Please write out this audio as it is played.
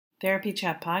Therapy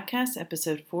Chat Podcast,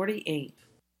 episode 48.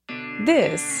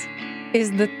 This is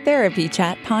the Therapy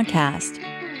Chat Podcast.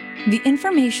 The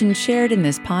information shared in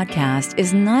this podcast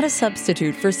is not a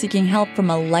substitute for seeking help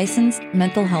from a licensed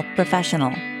mental health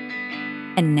professional.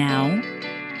 And now,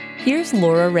 here's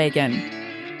Laura Reagan,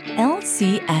 LCSWC,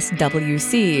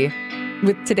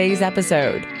 with today's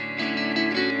episode.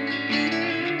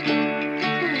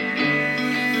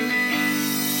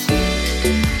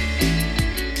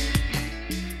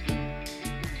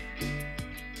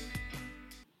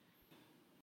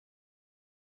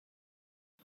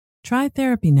 Try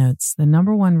Therapy Notes, the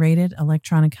 #1 rated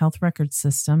electronic health record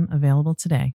system available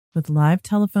today. With live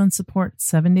telephone support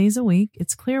 7 days a week,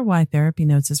 it's clear why Therapy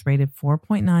Notes is rated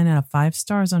 4.9 out of 5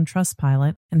 stars on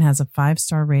Trustpilot and has a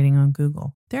 5-star rating on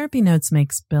Google. Therapy Notes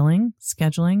makes billing,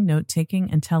 scheduling,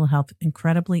 note-taking, and telehealth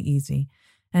incredibly easy.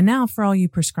 And now, for all you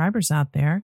prescribers out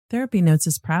there, Therapy Notes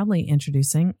is proudly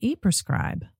introducing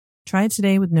ePrescribe. Try it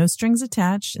today with no strings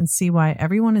attached and see why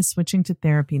everyone is switching to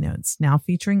Therapy Notes, now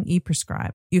featuring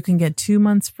ePrescribe. You can get 2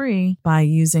 months free by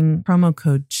using promo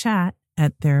code CHAT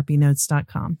at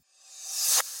therapynotes.com.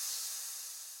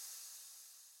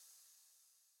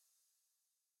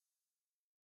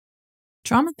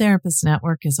 Trauma Therapist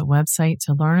Network is a website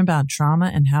to learn about trauma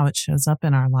and how it shows up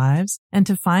in our lives and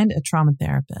to find a trauma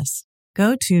therapist.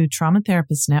 Go to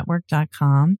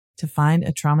traumatherapistnetwork.com to find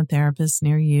a trauma therapist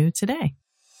near you today.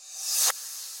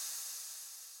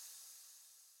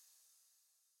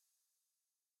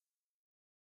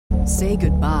 Say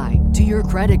goodbye to your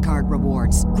credit card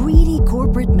rewards. Greedy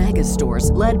corporate mega stores,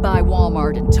 led by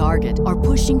Walmart and Target, are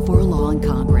pushing for a law in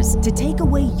Congress to take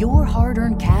away your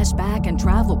hard-earned cash back and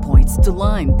travel points to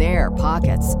line their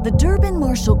pockets. The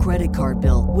Durbin-Marshall credit card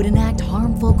bill would enact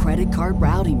harmful credit card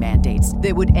routing mandates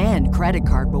that would end credit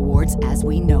card rewards as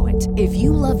we know it. If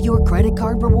you love your credit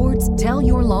card rewards, tell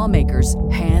your lawmakers,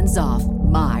 hands off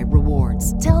my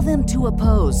rewards. Tell them to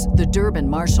oppose the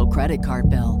Durbin-Marshall credit card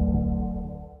bill.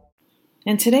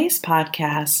 In today's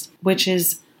podcast, which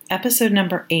is episode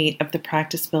number 8 of the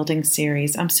Practice Building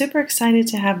series, I'm super excited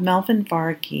to have Melvin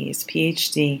Varghese,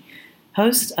 PhD,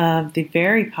 host of the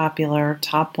very popular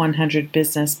Top 100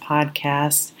 Business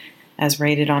podcast, as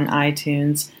rated on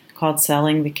iTunes, called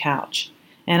Selling the Couch.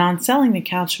 And on Selling the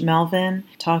Couch, Melvin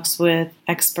talks with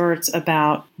experts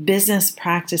about business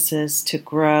practices to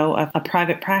grow a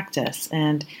private practice.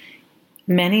 And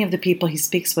many of the people he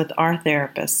speaks with are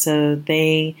therapists, so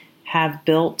they have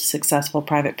built successful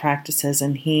private practices,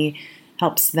 and he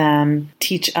helps them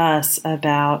teach us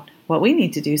about what we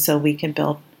need to do so we can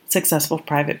build successful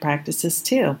private practices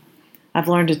too. I've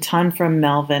learned a ton from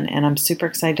Melvin, and I'm super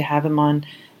excited to have him on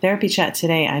Therapy Chat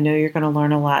today. I know you're going to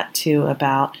learn a lot too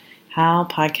about how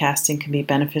podcasting can be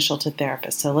beneficial to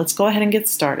therapists. So let's go ahead and get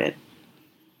started.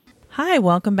 Hi,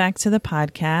 welcome back to the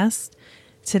podcast.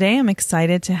 Today I'm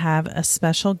excited to have a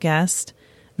special guest.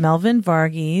 Melvin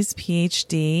Varghese,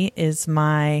 PhD, is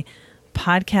my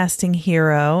podcasting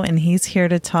hero, and he's here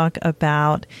to talk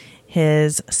about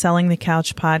his Selling the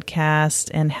Couch podcast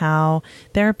and how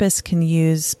therapists can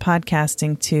use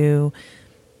podcasting to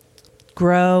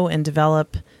grow and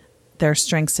develop their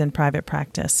strengths in private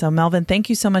practice. So, Melvin, thank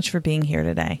you so much for being here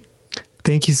today.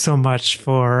 Thank you so much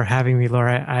for having me,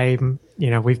 Laura.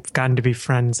 We've gotten to be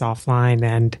friends offline,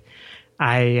 and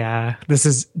this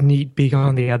is neat being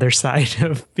on the other side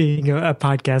of being a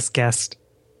podcast guest.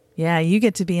 Yeah, you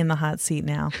get to be in the hot seat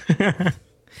now.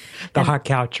 Hot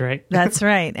couch, right? That's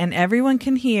right. And everyone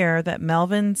can hear that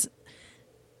Melvin's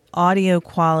audio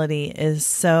quality is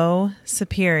so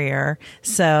superior.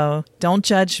 So don't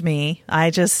judge me.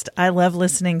 I love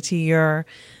listening to your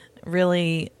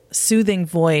really soothing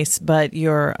voice, but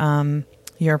your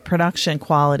production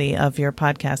quality of your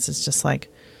podcast is just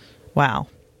like, wow.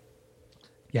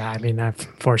 Yeah, I mean,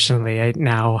 fortunately, I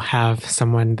now have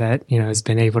someone that, has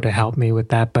been able to help me with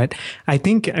that. But I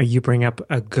think you bring up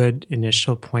a good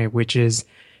initial point, which is,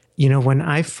 when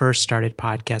I first started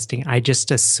podcasting, I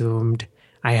just assumed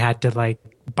I had to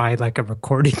buy a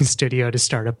recording studio to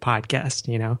start a podcast,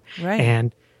 Right.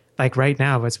 And right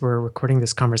now, as we're recording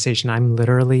this conversation, I'm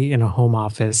literally in a home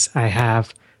office. I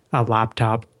have a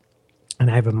laptop. And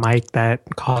I have a mic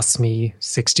that costs me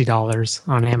 $60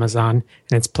 on Amazon,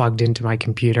 and it's plugged into my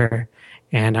computer,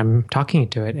 and I'm talking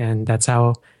to it. And that's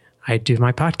how I do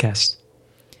my podcast.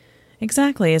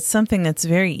 Exactly. It's something that's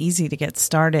very easy to get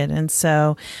started. And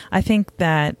so I think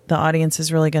that the audience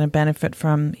is really going to benefit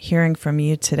from hearing from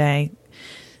you today.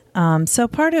 So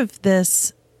part of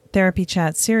this Therapy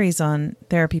Chat series on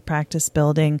therapy practice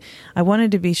building, I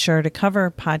wanted to be sure to cover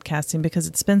podcasting because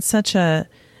it's been such a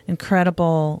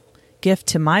incredible gift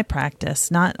to my practice,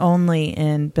 not only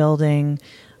in building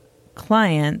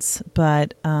clients,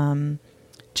 but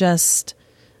just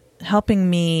helping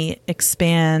me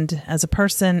expand as a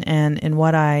person and in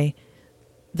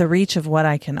the reach of what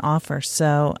I can offer.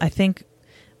 So I think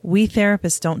we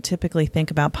therapists don't typically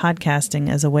think about podcasting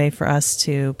as a way for us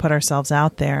to put ourselves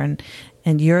out there.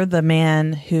 And you're the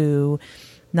man who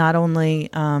not only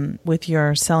with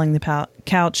your Selling the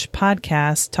Couch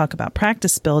podcast talk about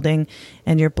practice building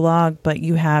and your blog, but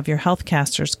you have your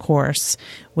Healthcasters course,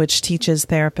 which teaches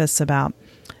therapists about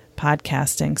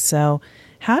podcasting. So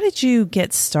how did you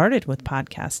get started with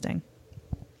podcasting?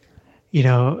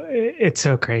 It's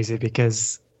so crazy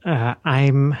because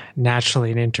I'm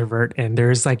naturally an introvert and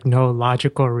there's like no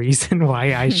logical reason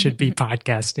why I should be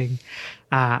podcasting.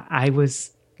 I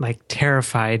was like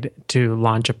terrified to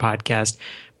launch a podcast,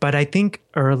 but I think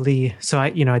early, so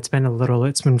it's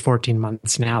been 14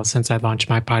 months now since I launched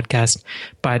my podcast.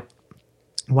 But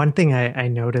one thing I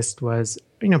noticed was,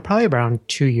 probably around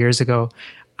 2 years ago,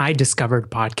 I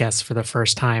discovered podcasts for the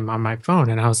first time on my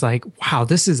phone. And I was like, wow,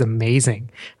 this is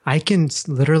amazing. I can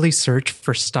literally search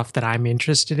for stuff that I'm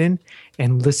interested in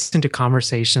and listen to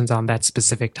conversations on that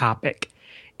specific topic.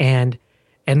 And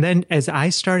then as I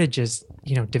started just,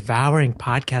 devouring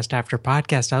podcast after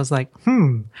podcast, I was like,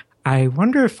 I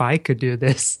wonder if I could do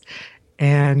this.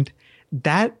 And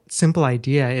that simple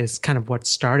idea is kind of what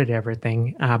started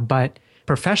everything. But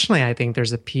professionally, I think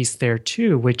there's a piece there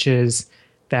too, which is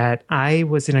that I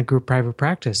was in a group private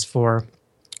practice for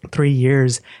 3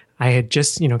 years. I had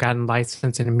just, gotten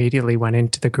licensed and immediately went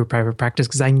into the group private practice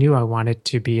because I knew I wanted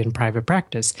to be in private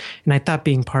practice. And I thought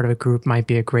being part of a group might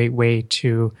be a great way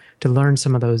to learn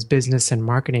some of those business and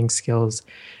marketing skills.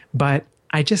 But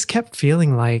I just kept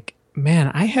feeling like,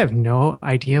 man, I have no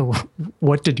idea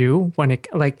what to do when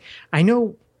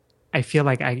I feel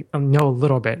like I know a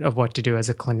little bit of what to do as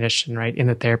a clinician, right, in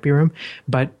the therapy room,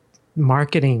 but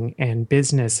marketing and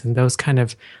business and those kind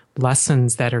of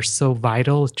lessons that are so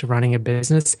vital to running a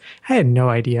business, I had no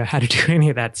idea how to do any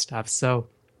of that stuff. So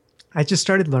I just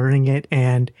started learning it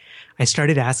and I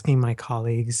started asking my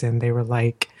colleagues and they were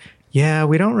like, yeah,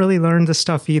 we don't really learn this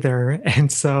stuff either.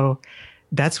 And so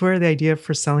that's where the idea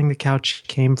for Selling the Couch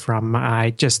came from. I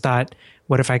just thought,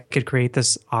 what if I could create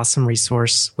this awesome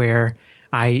resource where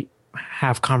I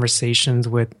have conversations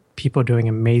with people doing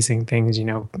amazing things,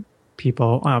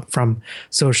 people from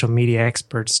social media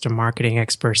experts to marketing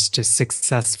experts to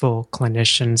successful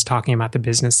clinicians talking about the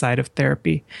business side of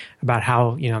therapy, about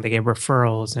how, they get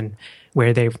referrals and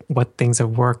what things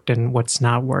have worked and what's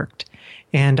not worked.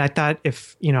 And I thought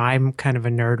if, I'm kind of a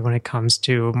nerd when it comes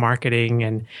to marketing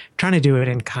and trying to do it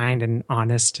in kind and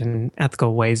honest and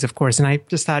ethical ways, of course. And I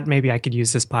just thought maybe I could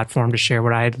use this platform to share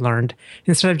what I had learned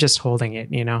instead of just holding it,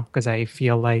 because I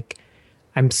feel like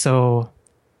I'm so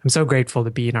grateful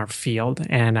to be in our field.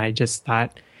 And I just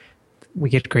thought we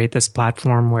could create this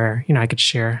platform where, I could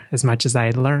share as much as I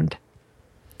had learned.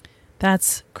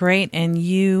 That's great. And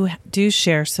you do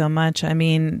share so much. I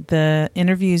mean, the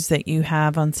interviews that you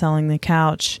have on Selling the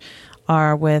Couch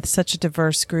are with such a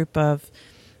diverse group of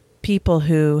people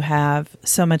who have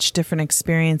so much different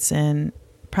experience in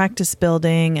practice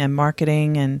building and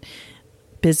marketing and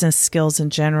business skills in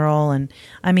general. And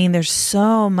I mean, there's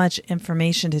so much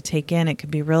information to take in. It can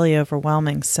be really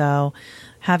overwhelming. So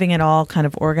having it all kind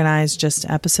of organized just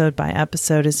episode by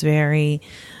episode is very,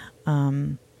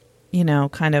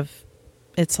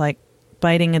 it's like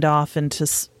biting it off in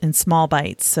small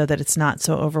bites so that it's not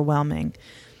so overwhelming.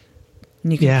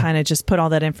 And you can kind of just put all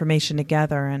that information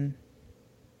together and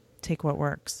take what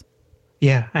works.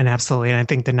 Yeah, and absolutely. And I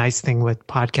think the nice thing with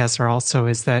podcasts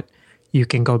is that you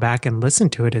can go back and listen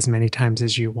to it as many times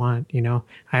as you want.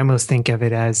 I almost think of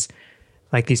it as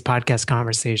like these podcast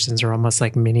conversations are almost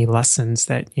like mini lessons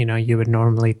that, you would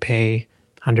normally pay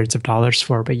hundreds of dollars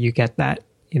for, but you get that,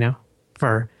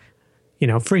 for,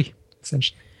 free,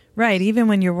 essentially. Right. Even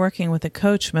when you're working with a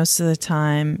coach, most of the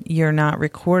time you're not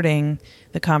recording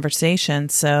the conversation.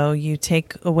 So you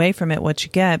take away from it what you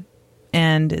get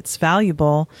and it's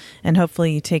valuable and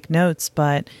hopefully you take notes.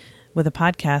 But with a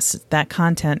podcast, that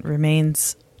content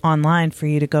remains online for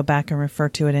you to go back and refer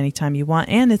to it anytime you want.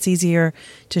 And it's easier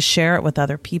to share it with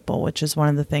other people, which is one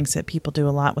of the things that people do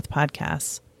a lot with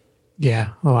podcasts.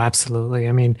 Yeah. Oh, absolutely.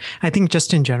 I mean, I think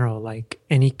just in general, like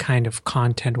any kind of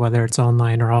content, whether it's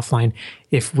online or offline,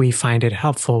 if we find it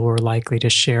helpful, we're likely to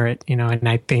share it, and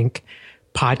I think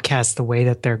podcasts, the way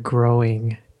that they're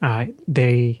growing,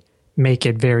 they make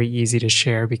it very easy to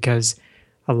share because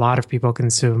a lot of people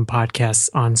consume podcasts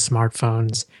on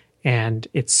smartphones and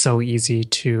it's so easy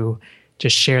to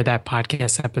just share that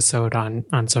podcast episode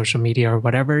on social media or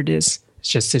whatever it is.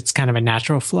 It's kind of a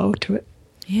natural flow to it.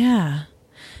 Yeah.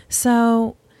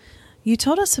 So You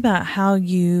told us about how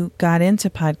you got into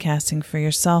podcasting for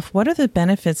yourself. What are the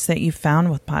benefits that you found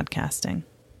with podcasting?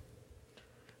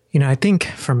 I think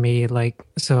for me,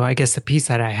 so I guess the piece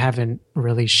that I haven't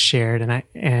really shared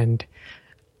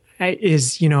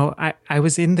I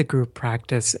was in the group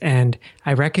practice and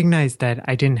I recognized that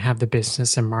I didn't have the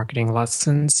business and marketing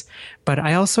lessons, but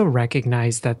I also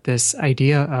recognized that this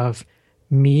idea of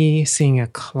me seeing a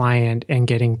client and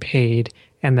getting paid,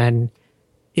 and then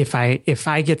if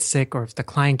I get sick or if the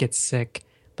client gets sick,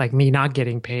 like me not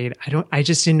getting paid, I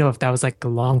just didn't know if that was like the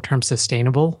long-term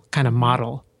sustainable kind of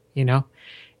model,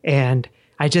 And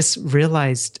I just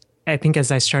realized, I think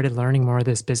as I started learning more of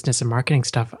this business and marketing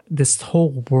stuff, this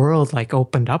whole world like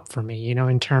opened up for me,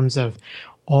 in terms of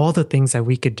all the things that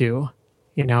we could do,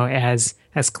 as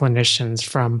clinicians,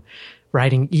 from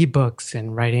writing ebooks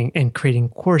and writing and creating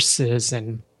courses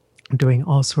and doing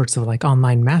all sorts of like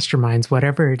online masterminds,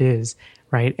 whatever it is,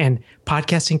 right? And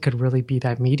podcasting could really be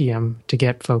that medium to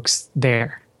get folks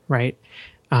there, right?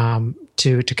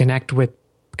 To connect with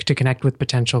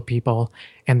potential people,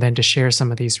 and then to share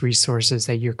some of these resources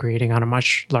that you're creating on a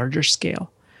much larger scale.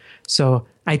 So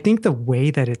I think the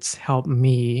way that it's helped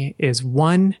me is,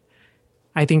 one,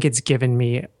 I think it's given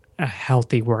me a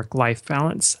healthy work-life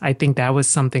balance. I think that was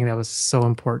something that was so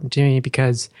important to me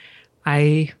because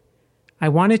I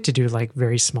wanted to do like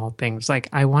very small things. Like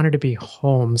I wanted to be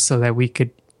home so that we could,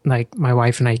 like my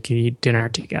wife and I could eat dinner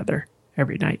together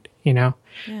every night, Yeah.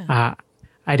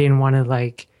 I didn't want to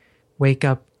like wake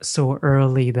up so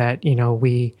early that,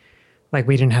 we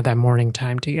didn't have that morning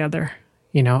time together.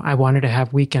 I wanted to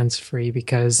have weekends free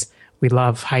because we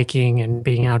love hiking and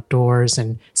being outdoors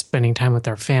and spending time with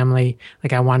our family.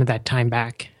 Like I wanted that time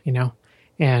back,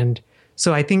 And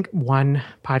so I think, one,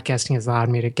 podcasting has allowed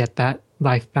me to get that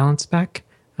life balance back.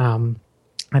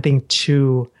 I think,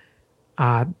 two,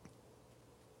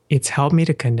 it's helped me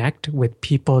to connect with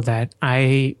people that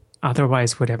I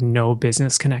otherwise would have no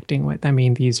business connecting with. I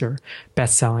mean, these are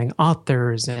best-selling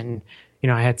authors, and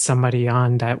I had somebody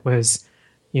on that was,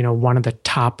 one of the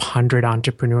top 100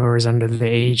 entrepreneurs under the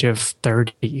age of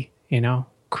 30.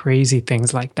 Crazy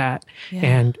things like that. Yeah.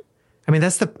 And I mean,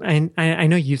 and I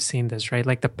know you've seen this, right?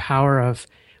 Like the power of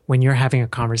when you're having a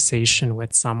conversation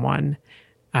with someone.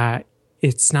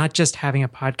 It's not just having a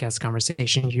podcast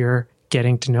conversation. You're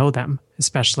getting to know them,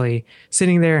 especially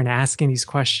sitting there and asking these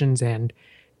questions, and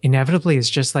inevitably it's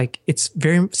just like, it's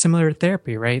very similar to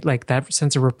therapy, right? Like that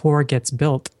sense of rapport gets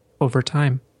built over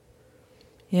time.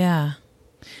 Yeah.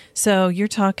 So you're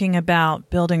talking about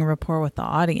building rapport with the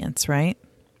audience, right?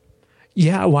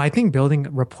 Yeah. Well, I think building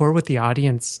rapport with the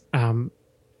audience,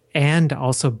 and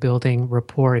also building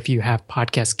rapport if you have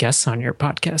podcast guests on your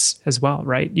podcast as well,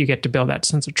 right? You get to build that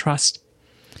sense of trust.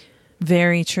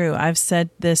 Very true. I've said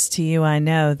this to you. I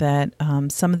know that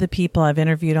some of the people I've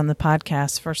interviewed on the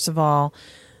podcast, first of all,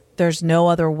 there's no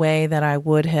other way that I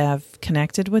would have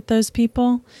connected with those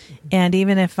people. Mm-hmm. And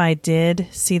even if I did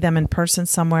see them in person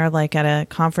somewhere, like at a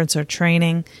conference or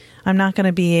training, I'm not going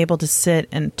to be able to sit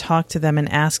and talk to them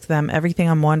and ask them everything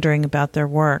I'm wondering about their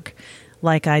work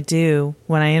like I do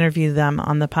when I interview them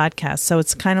on the podcast. So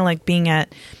it's kind of like being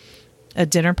at a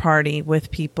dinner party with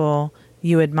people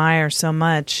you admire so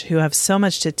much, who have so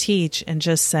much to teach, and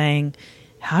just saying,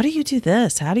 how do you do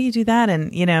this? How do you do that?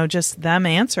 And, just them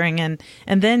answering and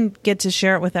then get to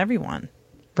share it with everyone.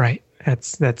 Right.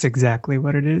 That's exactly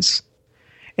what it is.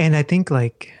 And I think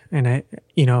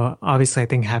obviously I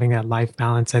think having that life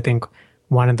balance, I think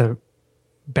one of the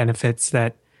benefits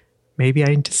that maybe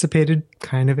I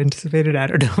kind of anticipated, I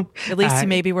don't know. At least you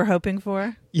maybe were hoping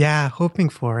for? Yeah, hoping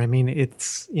for. I mean,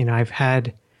 it's, I've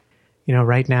had,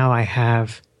 right now I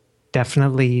have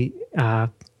definitely,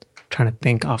 trying to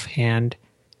think offhand,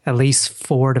 at least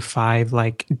 4 to 5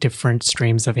 like different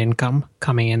streams of income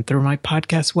coming in through my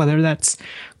podcast, whether that's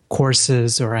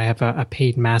courses or I have a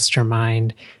paid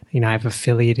mastermind. I have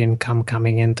affiliate income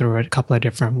coming in through a couple of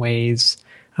different ways.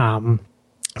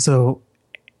 So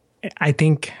I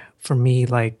think for me,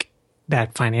 like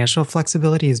that financial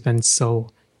flexibility has been so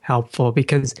helpful,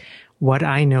 because what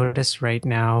I notice right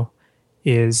now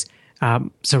is,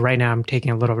 so right now I'm taking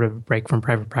a little bit of a break from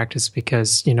private practice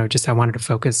because, just I wanted to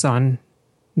focus on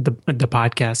the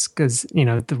podcast because,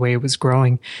 the way it was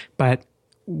growing. But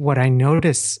what I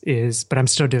notice is, but I'm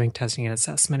still doing testing and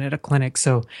assessment at a clinic.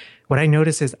 So what I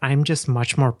notice is I'm just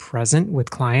much more present with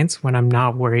clients when I'm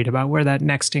not worried about where that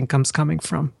next income's coming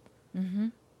from. Mm-hmm.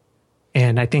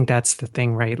 And I think that's the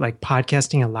thing, right? Like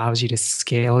podcasting allows you to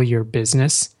scale your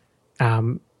business,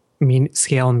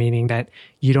 scale meaning that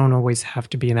you don't always have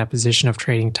to be in that position of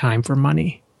trading time for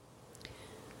money.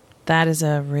 That is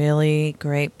a really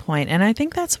great point. And I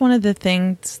think that's one of the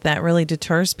things that really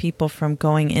deters people from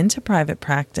going into private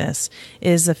practice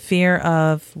is a fear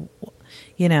of,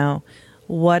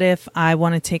 what if I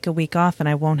want to take a week off and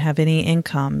I won't have any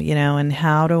income, and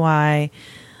how do I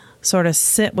sort of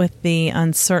sit with the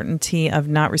uncertainty of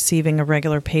not receiving a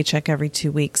regular paycheck every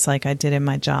 2 weeks like I did in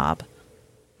my job?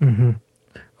 Mm-hmm.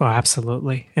 Well,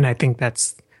 absolutely. And I think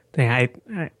that's the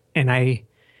thing.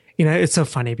 It's so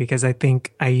funny because I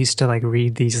think I used to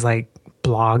read these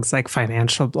blogs,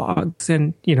 financial blogs,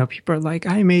 and, people are like,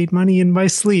 I made money in my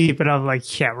sleep. And I'm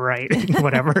like, yeah, right.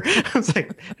 Whatever. I was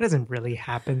like, that doesn't really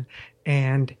happen.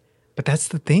 But that's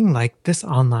the thing, this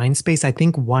online space, I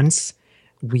think once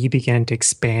we began to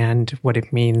expand what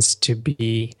it means to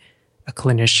be a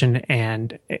clinician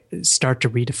and start to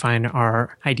redefine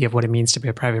our idea of what it means to be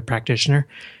a private practitioner,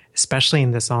 especially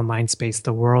in this online space,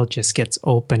 the world just gets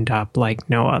opened up like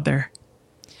no other.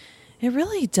 It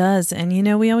really does. And,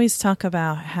 we always talk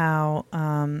about how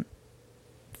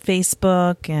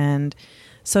Facebook and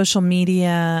social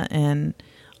media and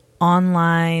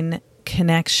online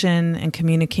connection and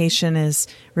communication is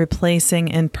replacing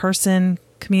in-person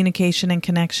communication and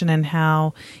connection, and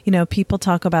how, people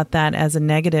talk about that as a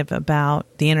negative about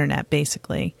the internet,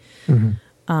 basically.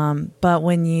 Mm-hmm. But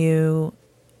when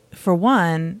for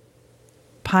one,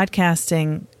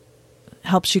 podcasting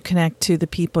helps you connect to the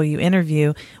people you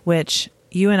interview, which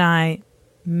you and I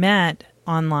met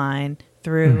online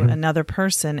through mm-hmm. another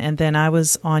person. And then I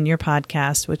was on your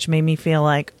podcast, which made me feel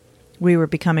like we were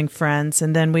becoming friends.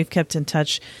 And then we've kept in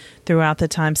touch throughout the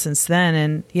time since then.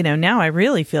 And, now I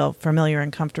really feel familiar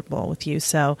and comfortable with you.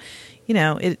 So,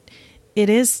 it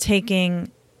is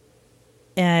taking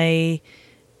a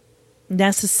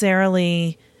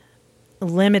necessarily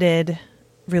limited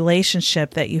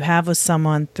relationship that you have with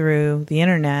someone through the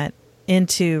internet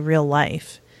into real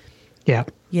life. Yeah.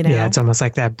 Yeah, it's almost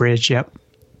like that bridge. Yep.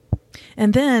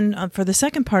 And then for the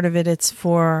second part of it, it's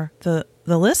for the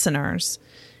listeners.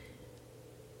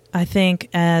 I think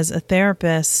as a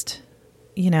therapist,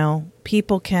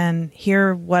 people can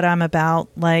hear what I'm about.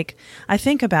 I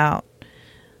think about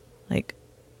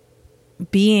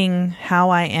being how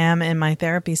I am in my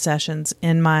therapy sessions,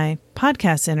 in my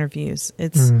podcast interviews.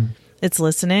 It's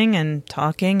listening and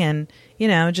talking and,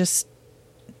 just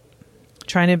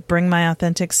trying to bring my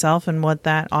authentic self and what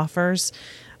that offers.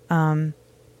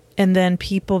 And then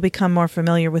people become more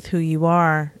familiar with who you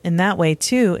are in that way,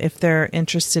 too, if they're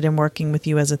interested in working with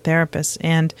you as a therapist.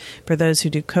 And for those who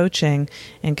do coaching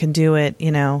and can do it,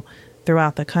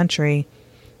 throughout the country,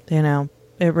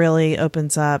 it really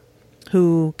opens up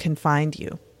who can find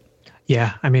you.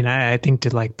 Yeah. I mean, I think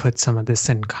to put some of this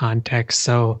in context.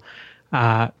 So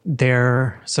my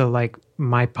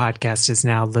podcast is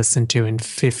now listened to in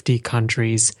 50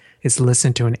 countries. It's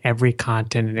listened to in every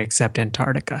continent except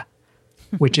Antarctica,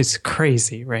 which is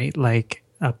crazy, right?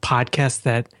 A podcast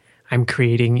that I'm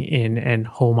creating in an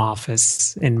home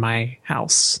office in my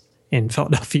house in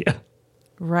Philadelphia.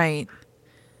 Right.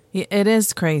 It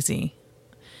is crazy.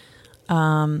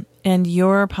 And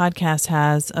your podcast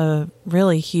has a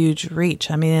really huge reach.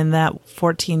 I mean, in that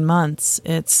 14 months,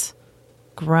 it's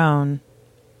grown.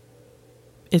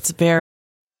 It's very...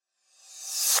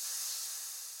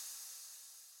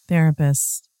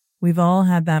 Therapists, we've all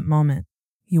had that moment.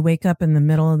 You wake up in the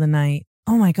middle of the night.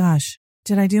 Oh my gosh,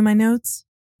 did I do my notes?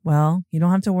 Well, you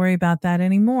don't have to worry about that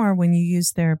anymore when you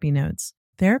use Therapy Notes.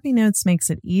 Therapy Notes makes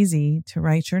it easy to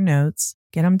write your notes,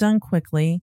 get them done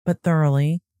quickly, but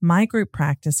thoroughly. My group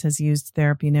practice has used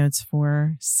Therapy Notes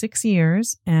for 6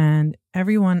 years, and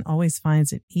everyone always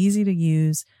finds it easy to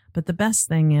use. But the best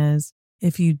thing is,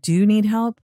 if you do need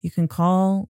help, you can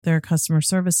call their customer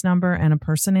service number and a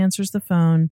person answers the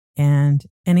phone. And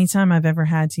anytime I've ever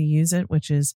had to use it,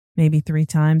 which is maybe 3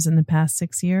 times in the past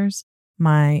 6 years,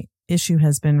 my issue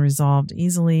has been resolved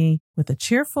easily with a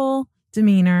cheerful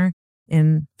demeanor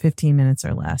in 15 minutes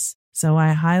or less. So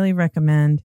I highly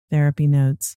recommend Therapy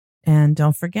Notes. And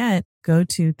don't forget, go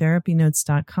to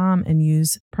therapynotes.com and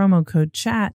use promo code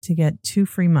CHAT to get 2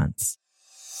 free months.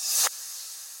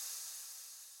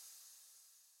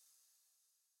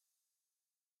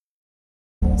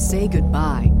 Say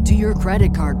goodbye to your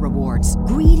credit card rewards.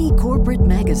 Greedy corporate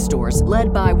mega stores,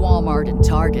 led by Walmart and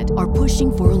Target, are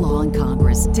pushing for a law in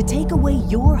Congress to take away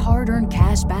your hard-earned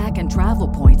cash back and travel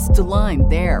points to line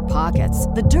their pockets.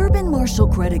 The Durbin-Marshall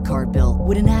credit card bill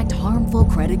would enact harmful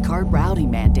credit card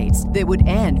routing mandates that would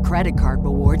end credit card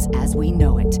rewards as we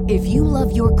know it. If you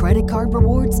love your credit card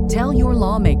rewards, tell your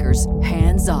lawmakers,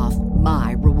 hands off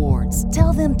my rewards.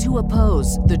 Tell them to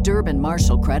oppose the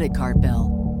Durbin-Marshall credit card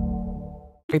bill.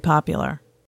 Very popular.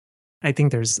 I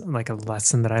think there's like a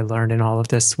lesson that I learned in all of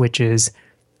this, which is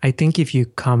I think if you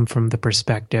come from the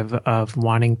perspective of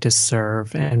wanting to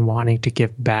serve and wanting to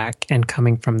give back and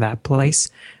coming from that place,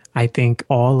 I think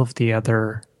all of the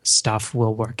other stuff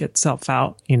will work itself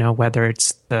out, whether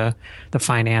it's the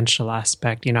financial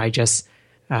aspect.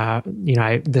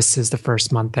 this is the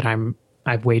first month that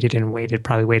I've waited,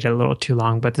 probably waited a little too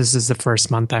long, but this is the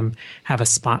first month have a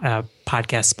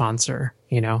podcast sponsor,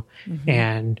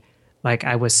 and like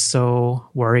I was so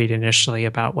worried initially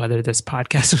about whether this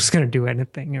podcast was going to do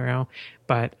anything,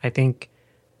 but I think,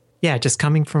 just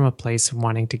coming from a place of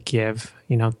wanting to give,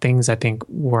 things I think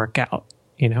work out,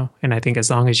 and I think as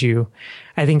long as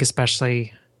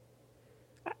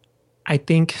I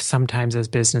think sometimes as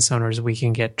business owners, we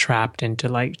can get trapped into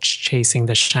like chasing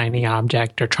the shiny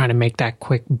object or trying to make that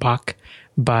quick buck.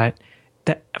 But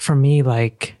that for me,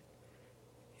 like,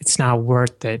 it's not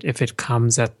worth it if it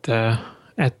comes at the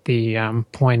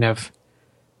point of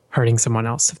hurting someone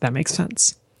else, if that makes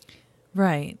sense.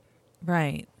 Right.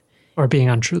 Or being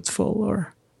untruthful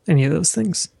or any of those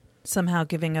things. Somehow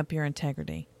giving up your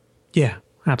integrity. Yeah,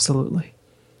 absolutely.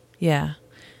 Yeah.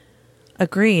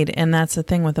 Agreed. And that's the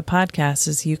thing with the podcast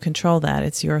is you control that.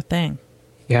 It's your thing.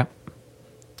 Yeah,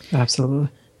 absolutely.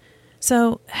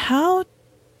 So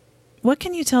what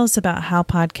can you tell us about how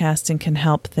podcasting can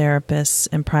help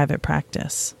therapists in private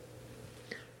practice?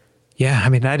 Yeah, I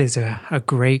mean, that is a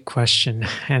great question,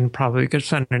 and probably could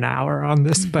spend an hour on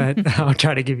this, but I'll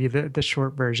try to give you the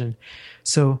short version.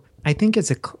 So I think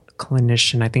as a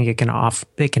clinician, I think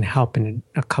they can help in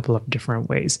a couple of different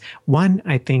ways. One,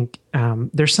 I think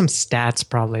there's some stats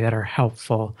probably that are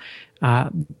helpful.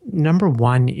 Number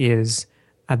one is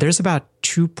there's about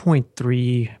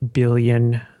 2.3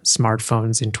 billion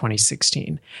smartphones in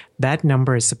 2016. That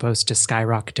number is supposed to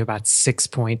skyrocket to about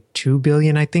 6.2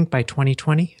 billion, I think, by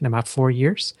 2020 in about 4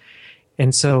 years.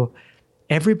 And so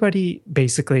everybody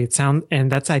basically,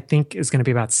 and that's, I think, is going to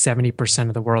be about 70%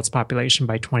 of the world's population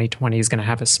by 2020 is going to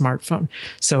have a smartphone.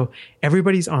 So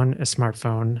everybody's on a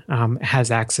smartphone,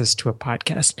 has access to a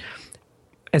podcast.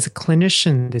 As a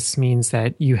clinician, this means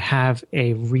that you have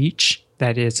a reach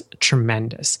that is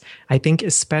tremendous. I think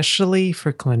especially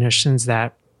for clinicians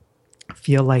that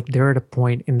feel like they're at a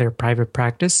point in their private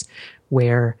practice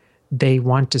where they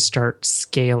want to start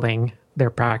scaling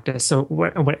their practice. So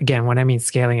when I mean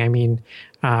scaling, I mean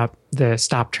the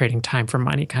stop trading time for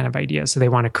money kind of idea. So they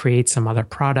want to create some other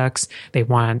products. They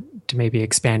want to maybe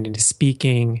expand into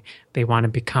speaking. They want to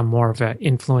become more of an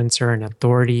influencer and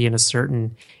authority in a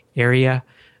certain area.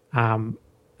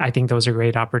 I think those are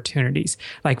great opportunities.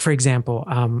 Like, for example,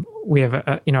 we have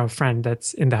a friend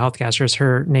that's in the healthcasters.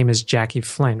 Her name is Jackie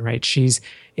Flynn, right? She's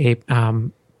a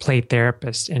play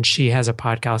therapist, and she has a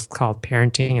podcast called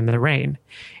Parenting in the Rain.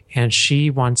 And she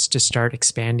wants to start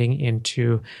expanding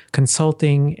into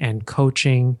consulting and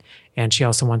coaching. And she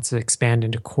also wants to expand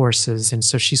into courses. And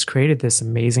so she's created this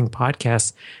amazing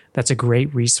podcast that's a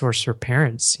great resource for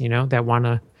parents, that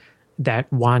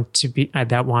want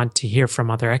to hear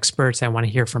from other experts, that want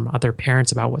to hear from other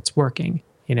parents about what's working,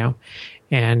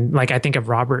 And like, I think of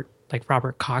Robert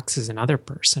Cox is another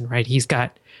person, right? His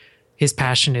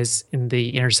passion is in the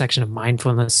intersection of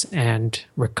mindfulness and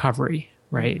recovery,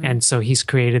 right? Mm-hmm. And so he's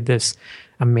created this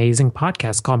amazing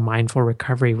podcast called Mindful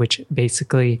Recovery, which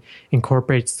basically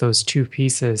incorporates those two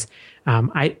pieces.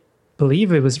 I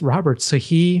believe it was Robert. So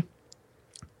he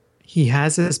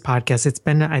has this podcast. It's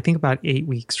been, I think, about 8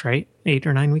 weeks, right? 8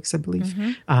 or 9 weeks, I believe.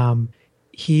 Mm-hmm.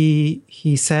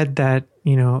 He said that,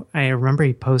 I remember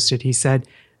he posted, he said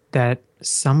that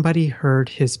somebody heard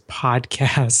his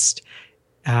podcast,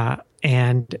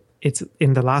 and it's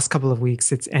in the last couple of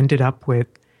weeks, it's ended up with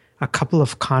a couple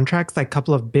of contracts, like a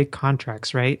couple of big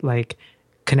contracts, right? Like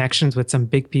connections with some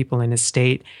big people in his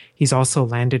state. He's also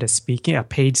landed a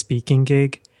paid speaking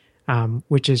gig,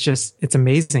 which is just, it's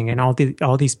amazing. And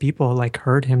all these people like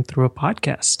heard him through a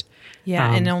podcast.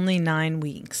 Yeah. In only 9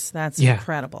 weeks. That's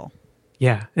incredible.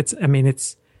 Yeah.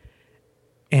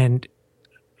 And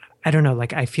I don't know,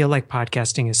 like, I feel like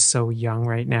podcasting is so young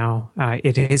right now.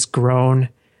 It has grown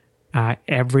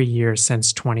every year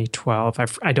since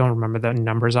 2012. I don't remember the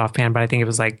numbers offhand, but I think it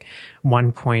was like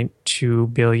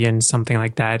 1.2 billion, something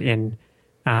like that in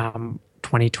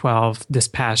 2012. This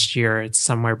past year, it's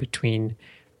somewhere between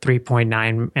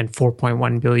 3.9 and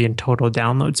 4.1 billion total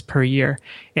downloads per year.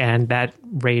 And that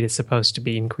rate is supposed to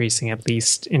be increasing at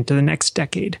least into the next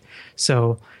decade.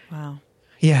 So, wow.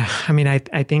 Yeah,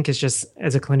 I think it's just,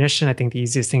 as a clinician, I think the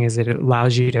easiest thing is that it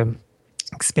allows you to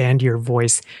expand your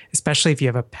voice, especially if you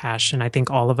have a passion. I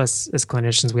think all of us as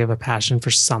clinicians, we have a passion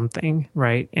for something,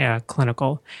 right?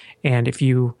 Clinical. And if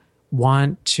you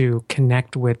want to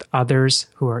connect with others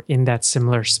who are in that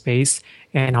similar space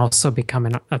and also become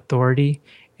an authority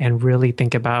and really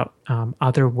think about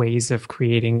other ways of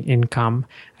creating income,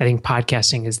 I think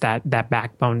podcasting is that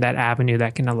backbone, that avenue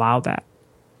that can allow that.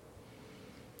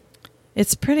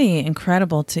 It's pretty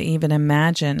incredible to even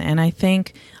imagine. And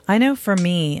I know for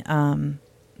me,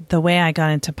 the way I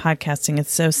got into podcasting,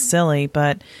 it's so silly,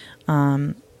 but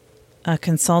a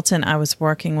consultant I was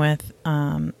working with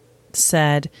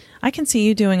said, I can see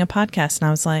you doing a podcast. And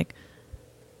I was like,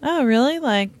 oh, really?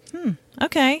 Like,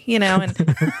 okay. And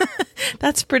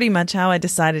that's pretty much how I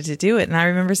decided to do it. And I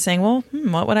remember saying, well,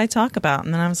 what would I talk about?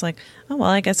 And then I was like, oh, well,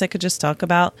 I guess I could just talk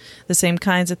about the same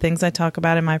kinds of things I talk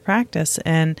about in my practice.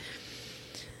 And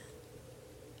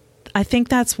I think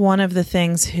that's one of the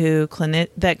things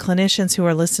that clinicians who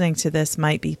are listening to this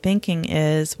might be thinking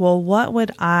is, well, what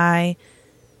would I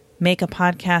make a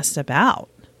podcast about?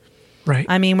 Right.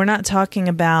 I mean, we're not talking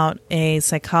about a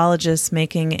psychologist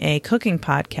making a cooking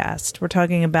podcast. We're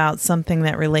talking about something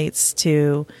that relates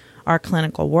to our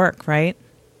clinical work, right?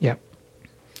 Yep.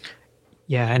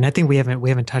 Yeah, and I think we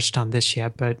haven't touched on this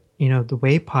yet, but the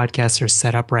way podcasts are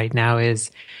set up right now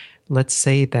is, let's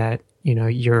say that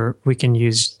we can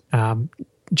use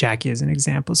Jackie as an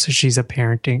example. So she's a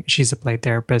play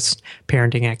therapist,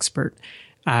 parenting expert.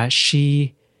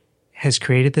 She has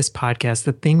created this podcast.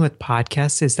 The thing with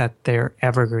podcasts is that they're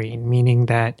evergreen, meaning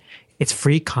that it's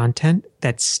free content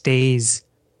that stays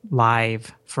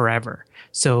live forever.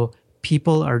 So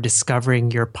people are discovering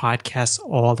your podcast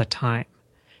all the time,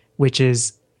 which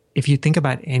is, if you think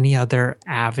about any other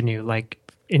avenue, like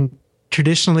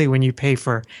traditionally when you pay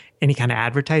for any kind of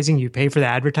advertising, you pay for the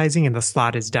advertising and the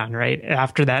slot is done, right?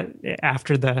 After that,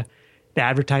 after the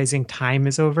advertising time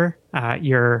is over,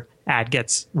 your ad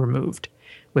gets removed.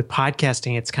 With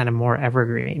podcasting, it's kind of more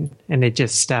evergreen, and it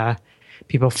just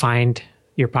people find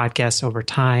your podcast over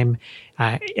time,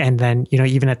 and then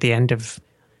even at the end of,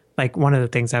 like, one of the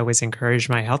things I always encourage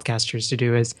my healthcasters to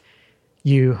do is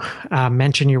you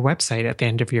mention your website at the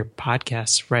end of your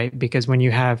podcast, right? Because when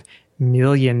you have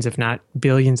millions, if not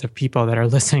billions, of people that are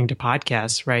listening to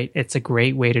podcasts, right, it's a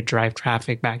great way to drive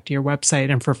traffic back to your website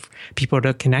and for people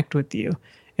to connect with you.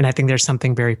 And I think there's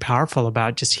something very powerful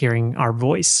about just hearing our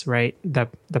voice, right? The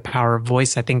power of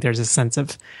voice. I think there's a sense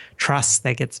of trust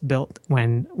that gets built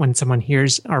when someone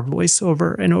hears our voice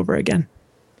over and over again.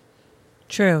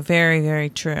 True. Very, very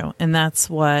true. And that's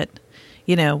what,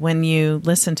 when you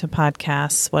listen to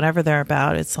podcasts, whatever they're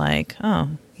about, it's like, oh,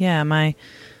 yeah,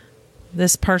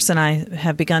 this person I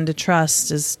have begun to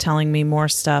trust is telling me more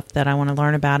stuff that I want to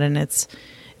learn about. And it's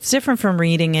different from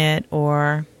reading it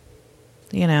or,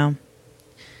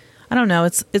 I don't know.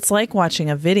 It's like watching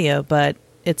a video, but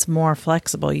it's more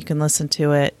flexible. You can listen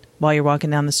to it while you're walking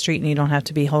down the street and you don't have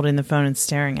to be holding the phone and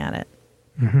staring at it.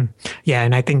 Mm-hmm. Yeah.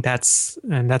 And I think that's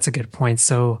a good point.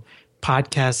 So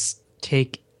podcasts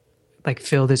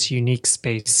fill this unique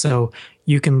space. So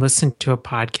you can listen to a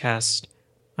podcast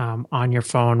on your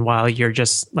phone while you're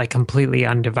just like completely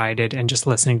undivided and just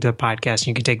listening to the podcast.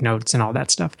 You can take notes and all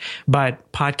that stuff.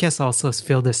 But podcasts also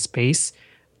fill this space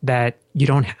that you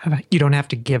don't have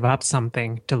to give up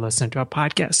something to listen to a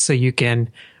podcast. So you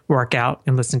can work out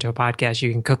and listen to a podcast.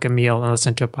 You can cook a meal and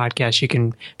listen to a podcast. You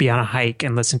can be on a hike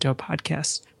and listen to a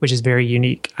podcast, which is very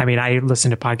unique. I mean, I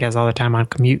listen to podcasts all the time on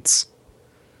commutes.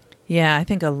 Yeah, I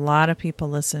think a lot of people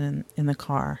listen in the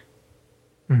car.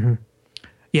 Mm-hmm.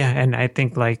 Yeah, and I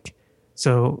think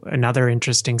so another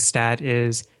interesting stat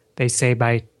is they say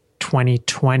by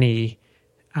 2020,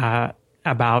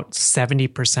 about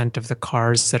 70% of the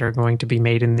cars that are going to be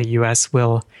made in the US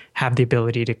will have the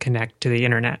ability to connect to the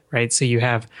internet, right? So you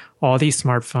have all these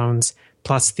smartphones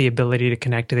plus the ability to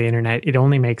connect to the internet. It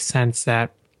only makes sense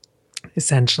that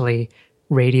essentially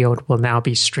radio will now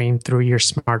be streamed through your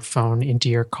smartphone into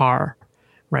your car,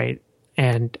 right?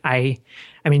 And I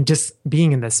mean, just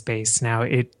being in this space now,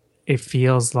 it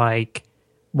feels like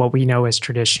what we know as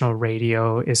traditional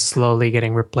radio is slowly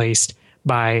getting replaced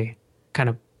by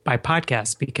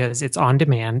podcasts, because it's on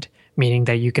demand, meaning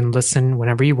that you can listen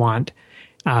whenever you want,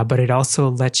 but it also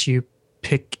lets you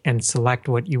pick and select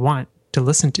what you want to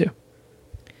listen to.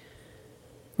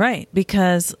 Right,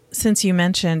 because since you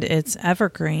mentioned it's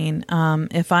evergreen,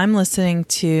 if I'm listening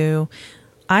to,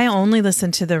 I only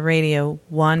listen to the radio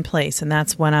one place, and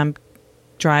that's when I'm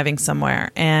driving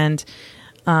somewhere. And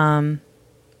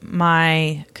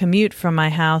my commute from my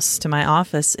house to my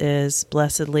office is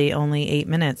blessedly only 8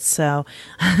 minutes. So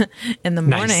in the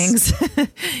mornings,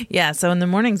 so in the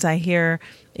mornings I hear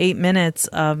 8 minutes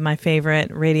of my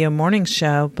favorite radio morning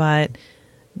show, but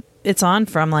it's on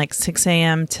from like 6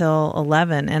 a.m. till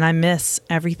 11, and I miss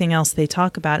everything else they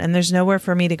talk about, and there's nowhere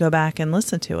for me to go back and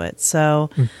listen to it. So,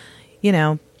 you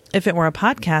know, if it were a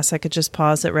podcast, I could just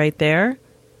pause it right there,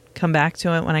 come back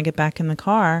to it when I get back in the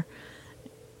car,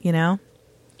 you know?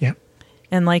 Yep.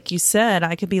 And like you said,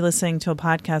 I could be listening to a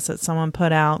podcast that someone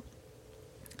put out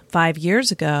 5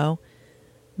 years ago.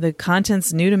 The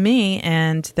content's new to me,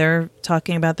 and they're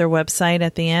talking about their website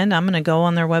at the end. I'm going to go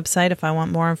on their website if I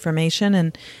want more information.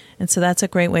 And so that's a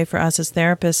great way for us as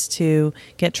therapists to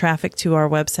get traffic to our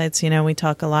websites. You know, we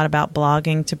talk a lot about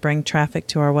blogging to bring traffic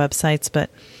to our websites,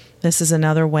 but this is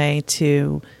another way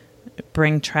to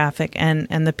bring traffic.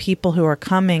 And the people who are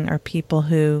coming are people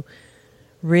who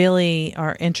really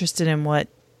are interested in what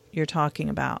you're talking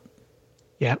about.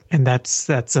 Yeah, and it's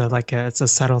a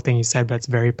subtle thing you said, but it's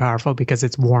very powerful because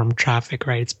it's warm traffic,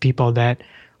 right? It's people that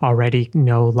already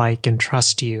know, like, and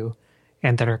trust you,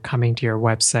 and that are coming to your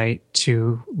website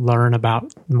to learn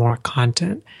about more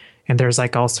content. And there's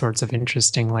like all sorts of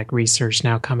interesting like research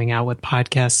now coming out with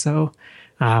podcasts. So,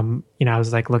 you know, I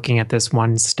was like looking at this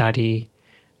one study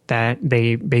that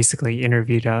they basically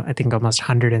interviewed, I think almost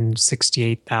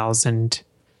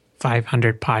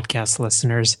 168,500 podcast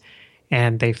listeners.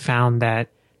 And they found that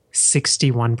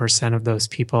 61% of those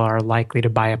people are likely to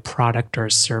buy a product or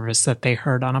a service that they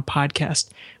heard on a podcast,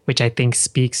 which I think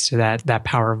speaks to that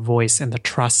power of voice and the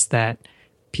trust that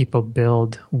people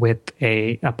build with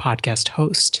a podcast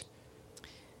host.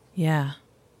 Yeah,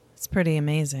 it's pretty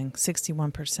amazing.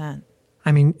 61%.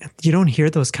 I mean, you don't hear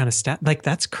those kind of stats. Like,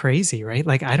 that's crazy, right?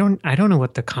 Like, I don't know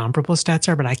what the comparable stats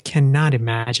are, but I cannot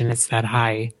imagine it's that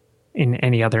high in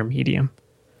any other medium.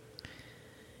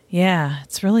 Yeah,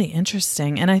 it's really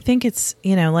interesting. And I think it's,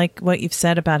 you know, like what you've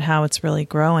said about how it's really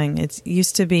growing. It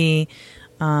used to be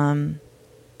a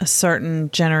certain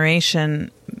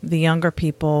generation, the younger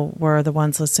people were the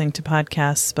ones listening to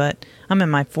podcasts, but I'm in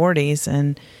my 40s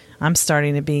and I'm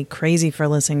starting to be crazy for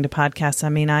listening to podcasts. I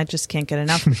mean, I just can't get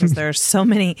enough because there are so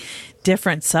many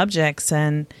different subjects.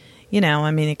 And, you know,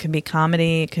 I mean, it can be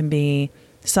comedy, it can be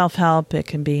self-help, it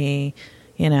can be,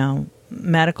 you know,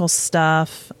 medical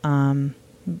stuff.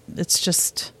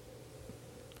 It's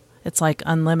like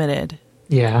unlimited.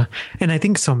 Yeah. And I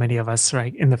think so many of us,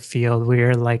 right, in the field,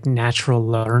 we're like natural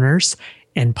learners,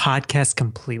 and podcasts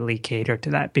completely cater to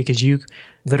that because you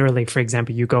literally, for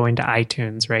example, you go into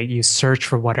iTunes, right? You search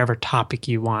for whatever topic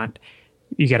you want.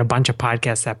 You get a bunch of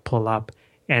podcasts that pull up,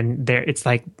 and there it's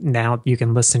like now you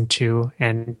can listen to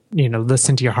and, you know,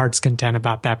 listen to your heart's content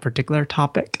about that particular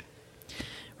topic.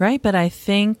 Right. But I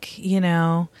think, you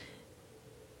know,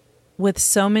 with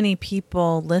so many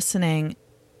people listening,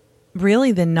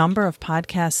 really the number of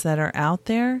podcasts that are out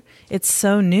there, it's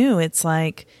so new. It's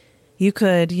like you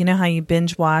could, you know how you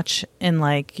binge watch and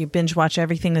like you binge watch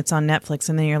everything that's on Netflix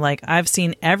and then you're like, I've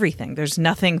seen everything. There's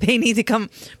nothing. They need to come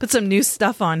put some new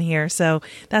stuff on here. So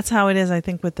that's how it is, I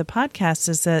think, with the podcast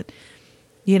is that,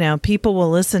 you know, people will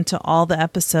listen to all the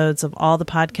episodes of all the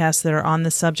podcasts that are on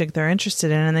the subject they're interested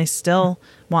in, and they still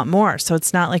want more. So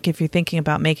it's not like if you're thinking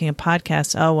about making a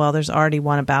podcast, oh, well, there's already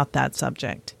one about that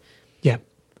subject. Yeah,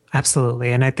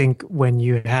 absolutely. And I think when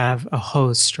you have a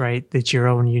host, right, that's your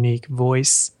own unique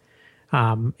voice,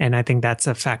 and I think that's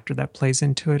a factor that plays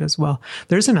into it as well.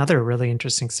 There's another really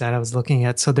interesting stat I was looking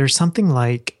at. So there's something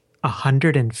like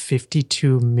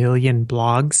 152 million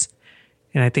blogs.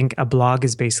 And I think a blog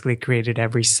is basically created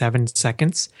every 7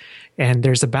 seconds. And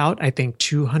there's about, I think,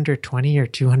 220 or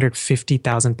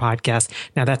 250,000 podcasts.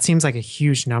 Now, that seems like a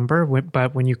huge number,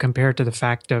 but when you compare it to the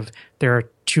fact of there are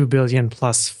 2 billion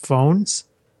plus phones,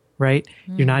 right?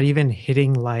 You're not even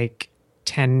hitting like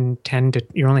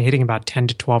you're only hitting about 10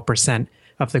 to 12%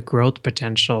 of the growth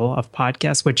potential of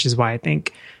podcasts, which is why I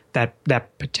think that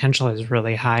potential is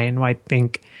really high. And why I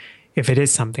think if it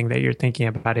is something that you're thinking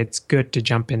about, it's good to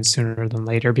jump in sooner than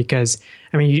later because,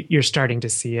 I mean, you're starting to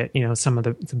see it. You know, some of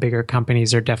the bigger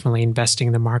companies are definitely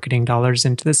investing the marketing dollars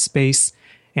into this space.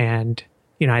 And,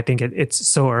 you know, I think it's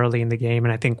so early in the game.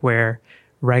 And I think where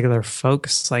regular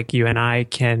folks like you and I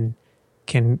can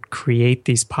create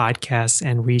these podcasts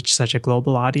and reach such a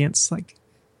global audience, like,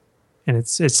 and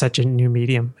it's such a new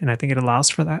medium. And I think it allows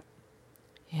for that.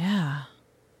 Yeah.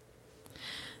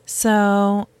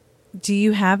 So do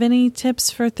you have any tips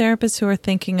for therapists who are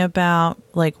thinking about,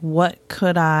 like, what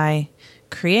could I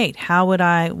create? How would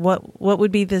what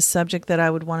would be this subject that I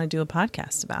would want to do a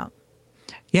podcast about?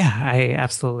 Yeah, I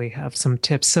absolutely have some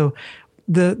tips. So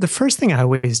the first thing I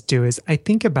always do is I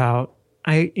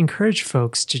encourage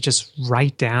folks to just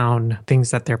write down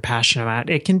things that they're passionate about.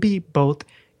 It can be both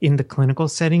in the clinical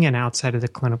setting and outside of the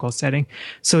clinical setting.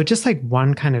 So just like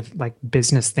one kind of like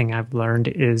business thing I've learned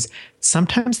is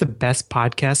sometimes the best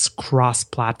podcasts cross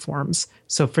platforms.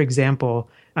 So for example,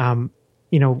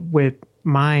 with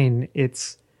mine,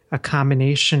 it's a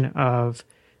combination of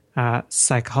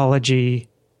psychology,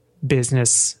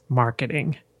 business,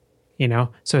 marketing,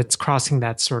 so it's crossing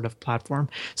that sort of platform.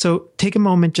 So take a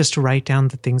moment just to write down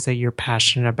the things that you're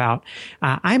passionate about.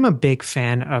 I'm a big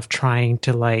fan of trying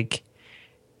to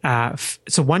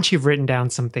so once you've written down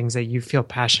some things that you feel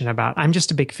passionate about, I'm just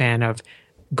a big fan of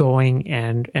going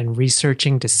and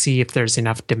researching to see if there's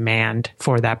enough demand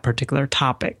for that particular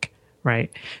topic,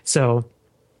 right? So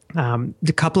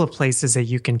the couple of places that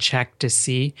you can check to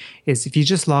see is if you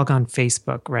just log on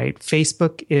Facebook, right?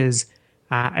 Facebook is,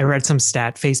 I read some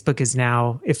stat, Facebook is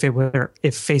now, if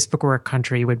Facebook were a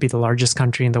country, it would be the largest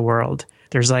country in the world.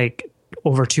 There's like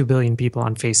over 2 billion people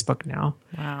on Facebook now.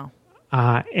 Wow.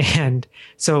 And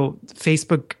so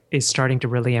Facebook is starting to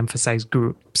really emphasize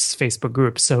Facebook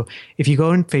groups. So if you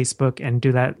go on Facebook and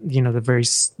do that,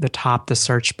 the top, the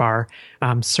search bar,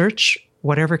 search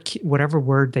whatever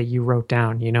word that you wrote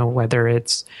down, whether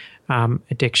it's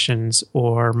addictions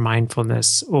or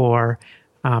mindfulness or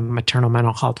maternal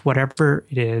mental health, whatever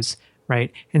it is,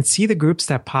 right? And see the groups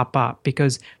that pop up,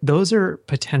 because those are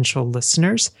potential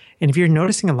listeners. And if you're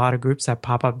noticing a lot of groups that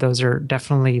pop up, those are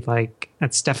definitely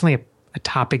that's definitely a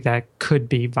topic that could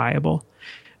be viable.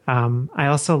 I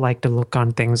also like to look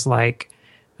on things like,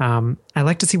 I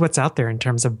like to see what's out there in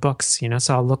terms of books,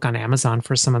 so I'll look on Amazon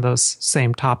for some of those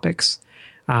same topics.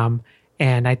 And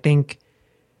I think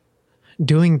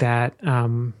doing that,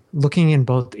 looking in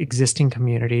both existing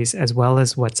communities as well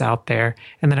as what's out there.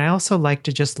 And then I also like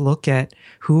to just look at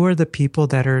who are the people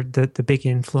that are the big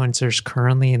influencers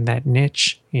currently in that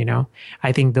niche.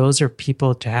 I think those are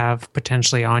people to have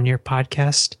potentially on your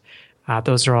podcast.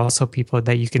 Those are also people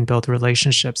that you can build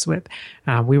relationships with.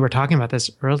 We were talking about this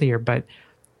earlier, but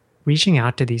reaching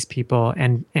out to these people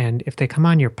and if they come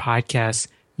on your podcast,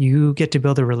 you get to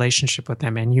build a relationship with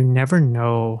them, and you never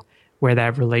know where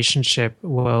that relationship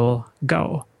will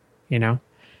go.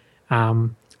 I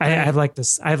have like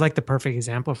the perfect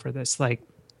example for this. Like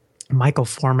Michael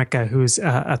Formica, who's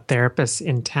a therapist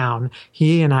in town.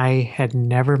 He and I had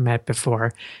never met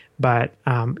before, but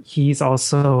he's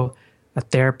also a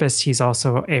therapist. He's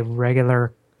also a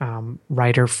regular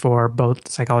writer for both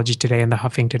Psychology Today and the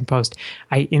Huffington Post.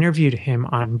 I interviewed him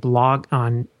on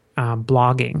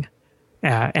blogging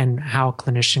and how a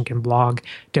clinician can blog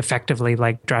to effectively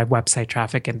drive website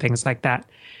traffic and things like that.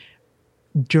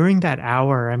 During that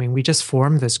hour, we just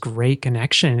formed this great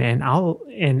connection, and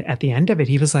at the end of it,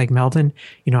 he was like, Melvin,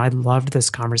 I loved this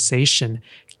conversation.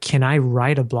 Can I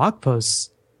write a blog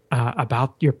post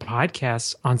about your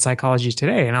podcast on Psychology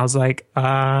Today? And I was like,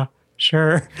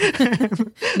 sure.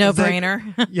 No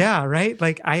brainer. Yeah, right.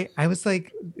 I was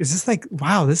like, is this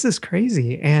wow, this is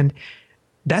crazy. And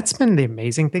that's been the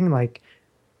amazing thing.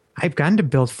 I've gotten to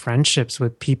build friendships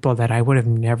with people that I would have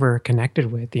never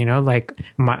connected with,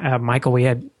 Michael, we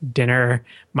had dinner,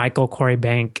 Michael Corey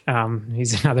Bank.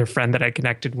 He's another friend that I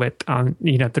connected with on,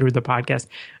 through the podcast.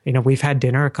 We've had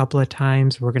dinner a couple of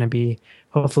times. We're going to be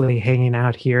hopefully hanging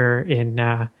out here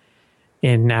and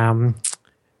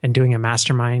doing a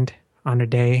mastermind on a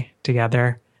day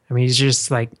together. It's just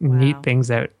neat things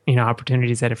that,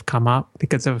 opportunities that have come up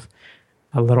because of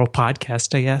a little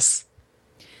podcast, I guess.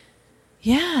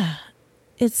 Yeah.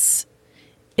 It's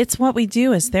what we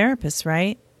do as therapists,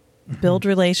 right? Mm-hmm. Build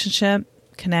relationship,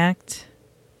 connect,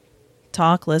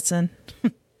 talk, listen.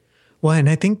 Well, and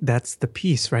I think that's the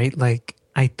piece, right?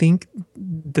 I think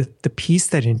the piece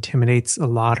that intimidates a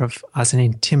lot of us and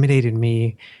intimidated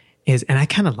me is, and I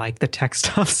kind of like the tech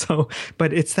stuff,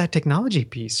 but it's that technology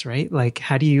piece, right?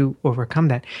 How do you overcome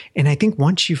that? And I think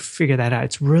once you figure that out,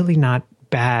 it's really not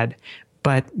bad.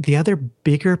 But the other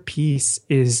bigger piece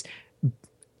is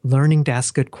learning to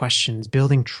ask good questions,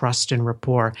 building trust and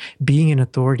rapport, being an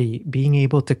authority, being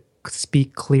able to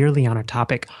speak clearly on a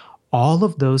topic. All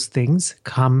of those things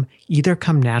come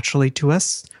naturally to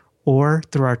us, or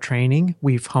through our training,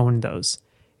 we've honed those.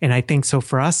 And I think so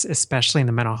for us, especially in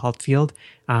the mental health field,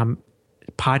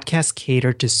 podcasts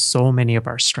cater to so many of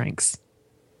our strengths.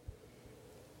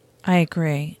 I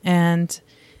agree. And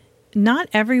not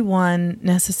everyone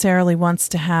necessarily wants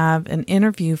to have an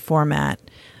interview format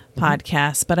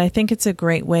podcast, but I think it's a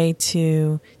great way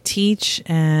to teach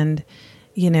and,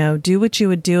 do what you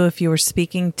would do if you were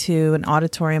speaking to an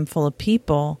auditorium full of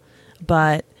people,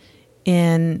 but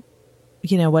in,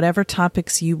 whatever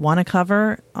topics you want to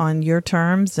cover on your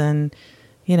terms and,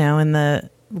 in the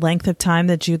length of time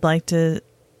that you'd like to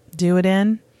do it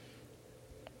in.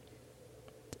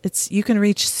 you can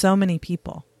reach so many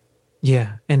people.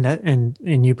 Yeah, and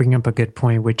you bring up a good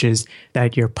point, which is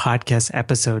that your podcast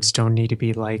episodes don't need to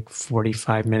be like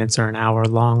 45 minutes or an hour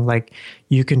long. Like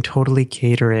you can totally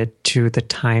cater it to the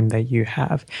time that you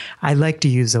have. I like to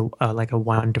use a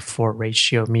 1-to-4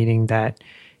 ratio, meaning that,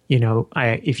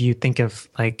 if you think of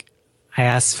like, I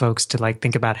ask folks to like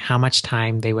think about how much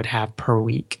time they would have per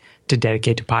week to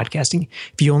dedicate to podcasting.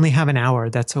 If you only have an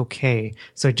hour, that's okay.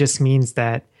 So it just means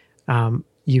that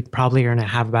you probably are going to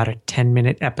have about a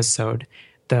 10-minute episode.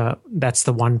 That's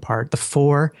the one part. The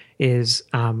 4 is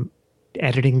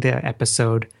editing the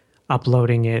episode,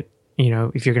 uploading it.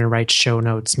 If you're going to write show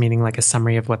notes, meaning like a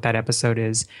summary of what that episode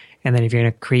is. And then if you're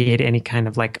going to create any kind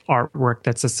of like artwork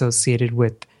that's associated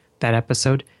with that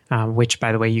episode, which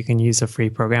by the way, you can use a free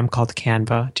program called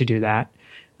Canva to do that.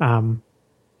 And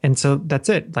so that's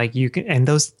it. Like and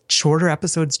those shorter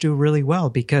episodes do really well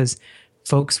because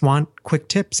folks want quick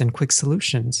tips and quick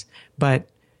solutions. But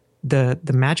the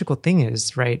magical thing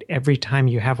is, right, every time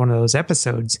you have one of those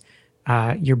episodes,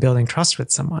 you're building trust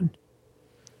with someone.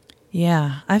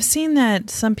 Yeah. I've seen that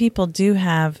some people do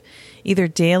have either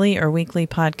daily or weekly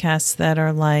podcasts that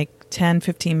are like 10,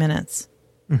 15 minutes.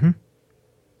 Mm-hmm.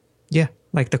 Yeah.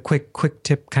 Like the quick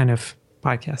tip kind of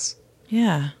podcasts.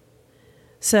 Yeah.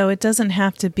 So it doesn't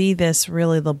have to be this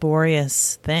really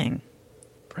laborious thing.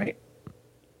 Right.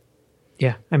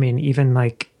 Yeah. I mean, even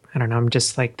like, I don't know, I'm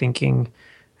just like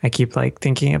I keep like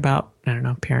thinking about, I don't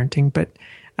know, parenting, but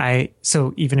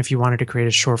so even if you wanted to create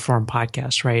a short form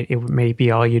podcast, right, it may be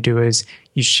all you do is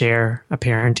you share a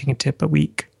parenting tip a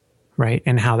week, right?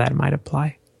 And how that might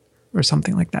apply or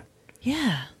something like that.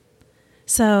 Yeah.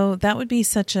 So that would be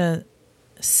such a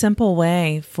simple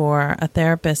way for a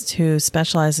therapist who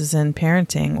specializes in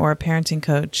parenting or a parenting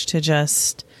coach to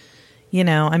just,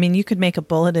 you could make a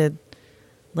bulleted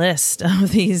list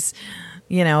of these,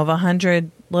 of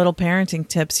 100 little parenting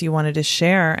tips you wanted to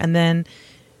share, and then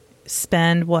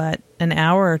spend an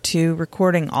hour or two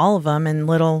recording all of them in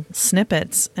little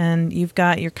snippets, and you've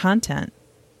got your content.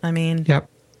 I mean, yep.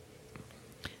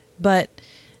 But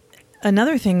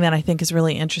another thing that I think is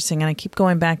really interesting, and I keep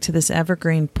going back to this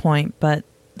evergreen point, but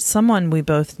someone we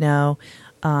both know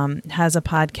has a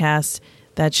podcast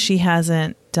that she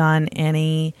hasn't done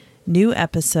any new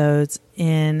episodes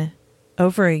in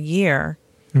over a year,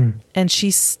 and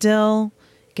she still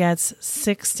gets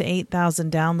 6,000 to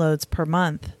 8,000 downloads per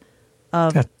month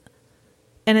and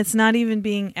it's not even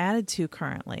being added to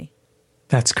currently.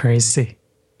 That's crazy.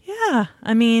 Yeah.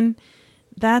 I mean,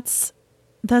 that's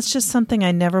just something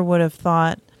I never would have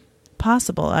thought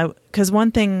possible. Because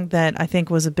one thing that I think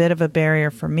was a bit of a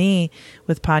barrier for me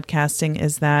with podcasting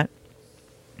is that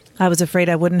I was afraid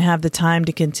I wouldn't have the time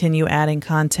to continue adding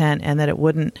content and that it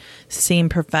wouldn't seem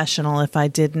professional if I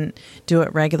didn't do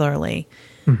it regularly.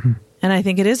 Mm-hmm. And I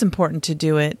think it is important to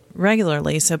do it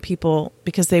regularly so people,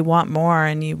 because they want more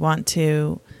and you want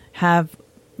to have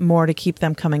more to keep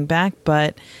them coming back,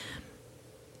 but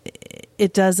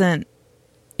it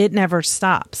never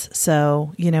stops.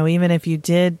 So, even if you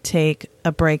did take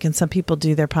a break, and some people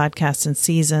do their podcasts in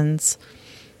seasons,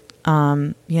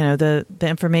 the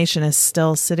information is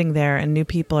still sitting there and new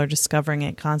people are discovering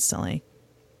it constantly.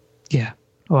 Yeah.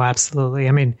 Oh, absolutely.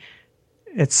 I mean,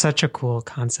 it's such a cool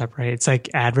concept, right? It's like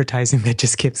advertising that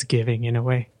just keeps giving in a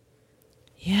way.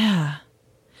 Yeah.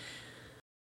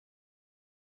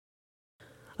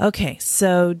 Okay.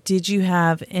 So did you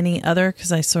have any other,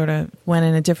 because I sort of went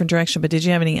in a different direction, but did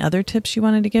you have any other tips you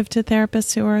wanted to give to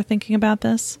therapists who are thinking about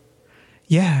this?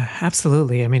 Yeah,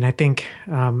 absolutely. I mean, I think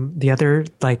the other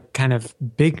like kind of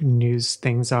big news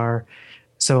things are,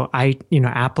 so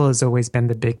Apple has always been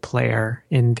the big player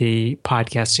in the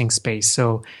podcasting space.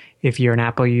 So if you're an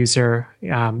Apple user,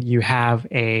 you have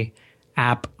a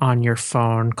app on your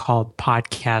phone called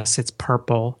Podcasts. It's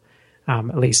purple,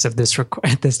 at least at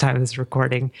this time of this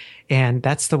recording, and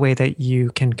that's the way that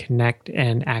you can connect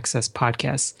and access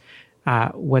podcasts.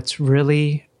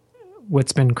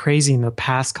 What's been crazy in the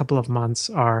past couple of months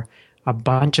are a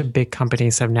bunch of big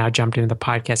companies have now jumped into the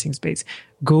podcasting space.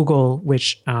 Google,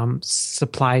 which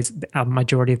supplies a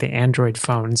majority of the Android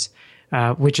phones,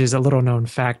 which is a little known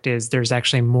fact, is there's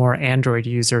actually more Android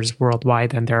users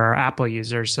worldwide than there are Apple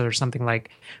users. So there's something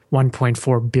like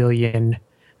 1.4 billion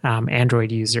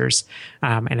Android users.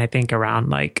 And I think around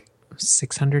like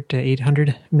 600 to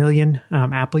 800 million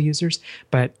Apple users.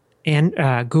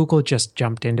 And Google just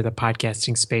jumped into the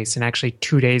podcasting space. And actually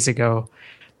 2 days ago,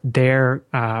 their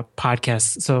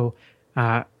podcasts, so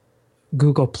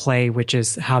Google Play, which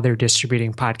is how they're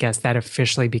distributing podcasts, that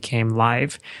officially became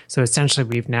live. So essentially,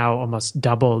 we've now almost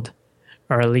doubled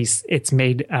or at least it's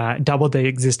made double the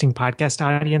existing podcast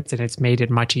audience, and it's made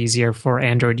it much easier for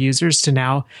Android users to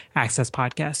now access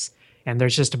podcasts. And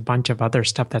there's just a bunch of other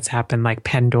stuff that's happened, like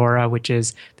Pandora, which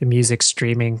is the music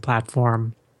streaming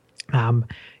platform.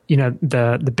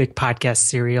 The big podcast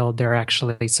Serial, they're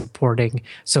actually supporting.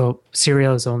 So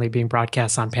Serial is only being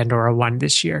broadcast on Pandora 1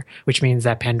 this year, which means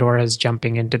that Pandora is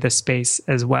jumping into this space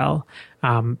as well.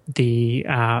 The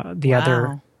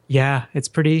other, it's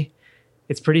pretty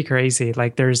crazy.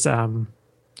 Like there's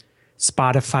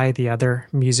Spotify, the other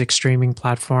music streaming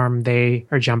platform, they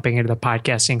are jumping into the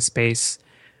podcasting space.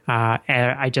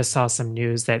 I just saw some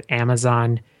news that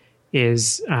Amazon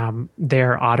is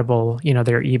their Audible,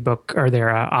 their ebook or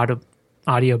their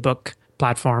audiobook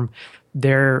platform.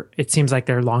 It seems like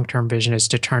their long-term vision is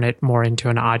to turn it more into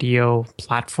an audio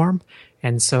platform.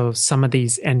 And so some of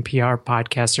these NPR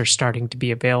podcasts are starting to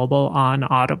be available on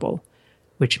Audible,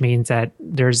 which means that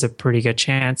there's a pretty good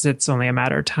chance it's only a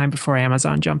matter of time before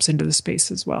Amazon jumps into the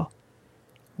space as well.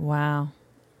 Wow.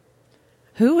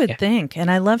 Who would think? And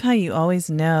I love how you always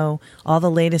know all the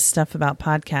latest stuff about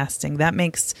podcasting. That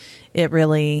makes it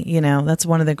really, that's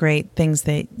one of the great things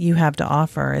that you have to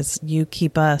offer is you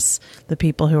keep us, the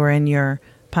people who are in your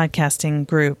podcasting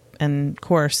group and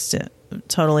course,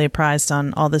 totally apprised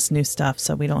on all this new stuff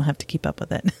so we don't have to keep up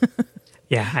with it.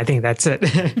 Yeah, I think that's it.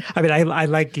 I mean, I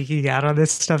like geeking out on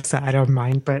this stuff, so I don't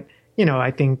mind. But,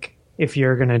 I think if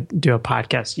you're going to do a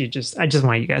podcast, I just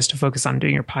want you guys to focus on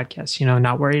doing your podcast,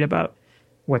 not worried about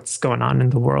what's going on in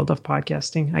the world of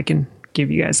podcasting. I can give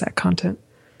you guys that content.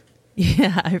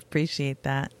 Yeah, I appreciate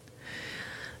that.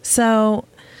 So,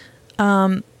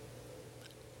 I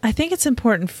think it's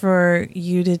important for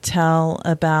you to tell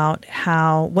about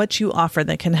what you offer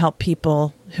that can help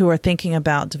people who are thinking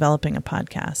about developing a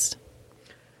podcast.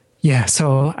 Yeah,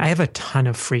 so I have a ton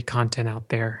of free content out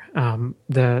there.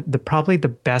 The probably the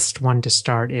best one to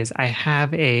start is I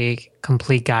have a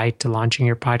complete guide to launching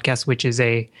your podcast, which is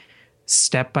a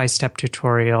step-by-step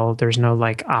tutorial. There's no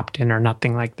opt-in or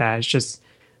nothing like that. It's just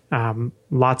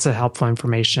lots of helpful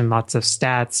information, lots of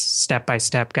stats,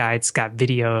 step-by-step guides. It's got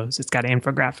videos, it's got an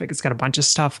infographic, it's got a bunch of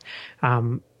stuff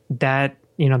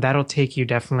that'll take you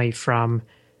definitely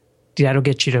that'll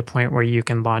get you to a point where you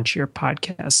can launch your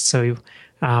podcast. So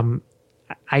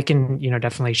I can,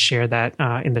 definitely share that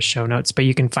in the show notes, but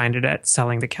you can find it at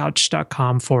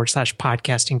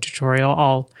sellingthecouch.com/podcasting tutorial,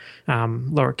 all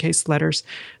lowercase letters.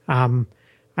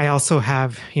 I also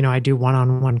have, I do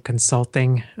one-on-one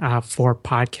consulting for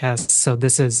podcasts. So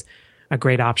this is a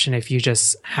great option if you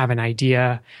just have an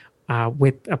idea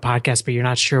with a podcast, but you're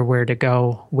not sure where to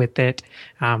go with it,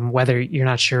 whether you're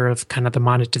not sure of kind of the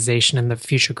monetization and the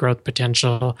future growth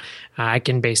potential. I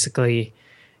can basically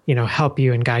help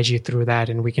you and guide you through that,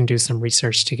 and we can do some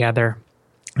research together.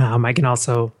 I can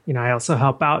also, I also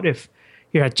help out if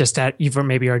you're you've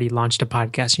maybe already launched a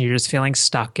podcast and you're just feeling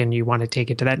stuck and you want to take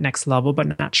it to that next level,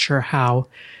 but not sure how.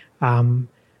 The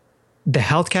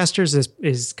Healthcasters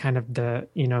is kind of a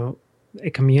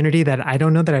community that I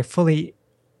don't know that I fully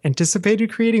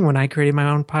anticipated creating when I created my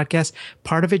own podcast.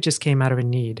 Part of it just came out of a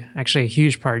need. Actually, a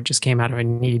huge part just came out of a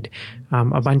need.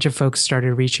 A bunch of folks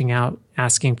started reaching out,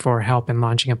 asking for help in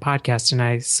launching a podcast. And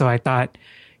I thought,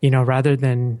 rather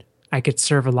than I could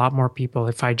serve a lot more people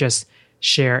if I just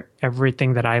share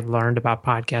everything that I've learned about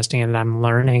podcasting and that I'm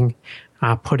learning,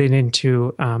 put it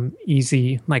into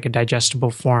easy, like a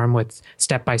digestible form with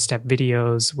step-by-step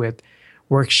videos, with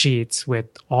worksheets, with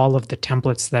all of the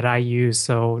templates that I use,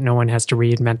 so no one has to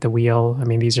reinvent the wheel. I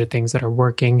mean, these are things that are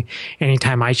working.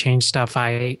 Anytime I change stuff,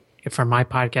 for my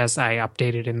podcast, I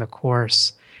update it in the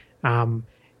course.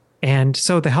 And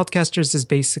so the Healthcasters is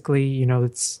basically,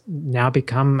 it's now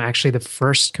become actually the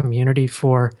first community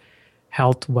for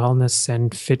health, wellness,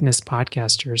 and fitness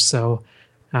podcasters. So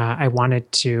I wanted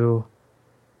to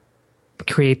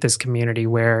create this community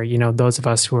where, those of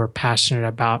us who are passionate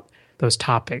about those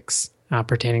topics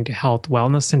pertaining to health,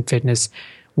 wellness, and fitness,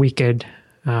 we could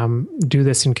do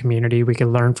this in community. We could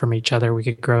learn from each other. We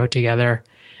could grow together.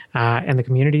 And the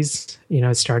community's,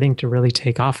 is starting to really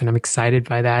take off, and I'm excited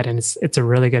by that. And it's a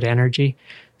really good energy.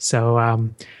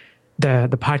 So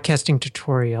the podcasting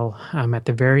tutorial, at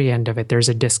the very end of it, there's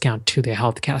a discount to the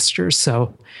Healthcasters.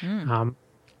 So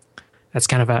that's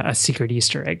kind of a secret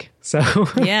Easter egg. So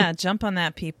yeah, jump on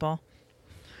that, people.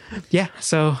 Yeah.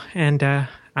 So, and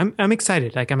I'm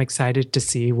excited. I'm excited to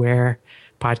see where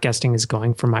podcasting is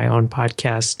going for my own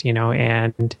podcast,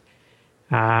 and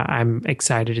I'm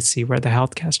excited to see where the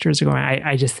Healthcasters are going.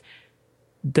 I just,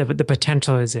 the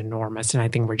potential is enormous, and I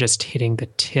think we're just hitting the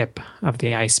tip of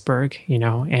the iceberg,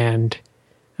 and,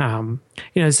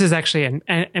 this is actually, and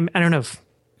I don't know if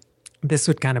this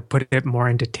would kind of put it more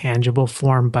into tangible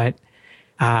form, but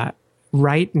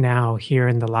right now, here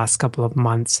in the last couple of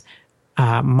months,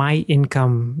 my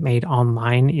income made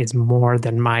online is more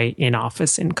than my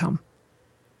in-office income.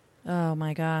 Oh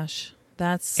my gosh,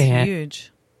 that's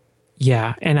huge.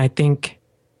 Yeah, and I think,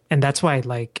 and that's why,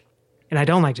 and I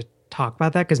don't like to talk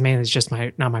about that because mainly it's just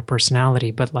not my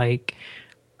personality, but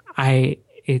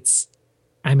it's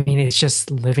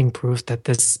just living proof that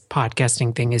this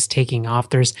podcasting thing is taking off.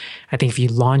 I think if you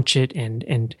launch it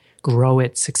and grow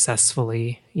it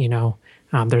successfully,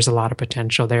 there's a lot of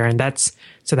potential there. And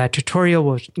so that tutorial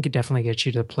will definitely get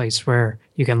you to the place where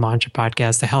you can launch a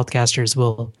podcast. The Healthcasters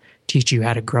will teach you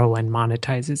how to grow and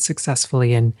monetize it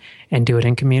successfully and do it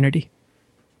in community.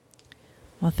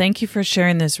 Well, thank you for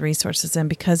sharing those resources. And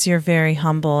because you're very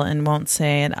humble and won't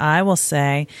say it, I will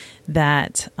say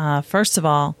that, first of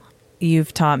all,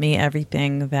 you've taught me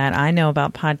everything that I know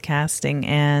about podcasting,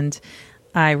 and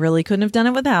I really couldn't have done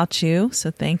it without you.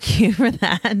 So thank you for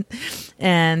that.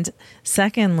 And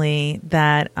secondly,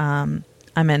 that I'm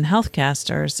in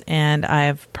Healthcasters, and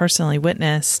I've personally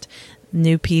witnessed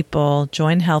new people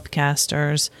join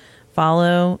Healthcasters,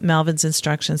 follow Melvin's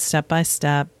instructions step by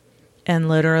step, and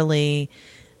literally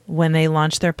when they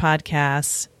launch their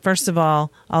podcasts, first of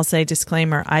all, I'll say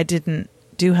disclaimer, I didn't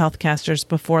do Healthcasters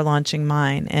before launching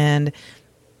mine. And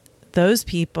those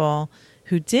people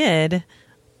who did,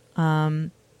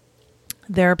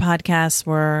 their podcasts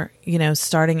were,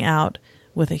 starting out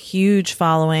with a huge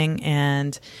following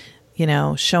and,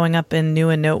 showing up in new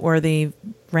and noteworthy,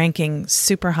 ranking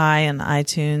super high in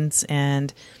iTunes.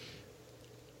 And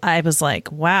I was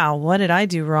like, wow, what did I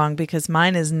do wrong? Because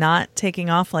mine is not taking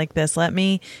off like this. Let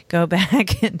me go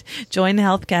back and join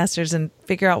Healthcasters and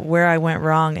figure out where I went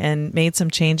wrong, and made some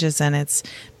changes. And it's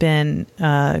been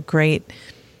great.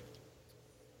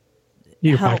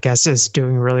 Your podcast is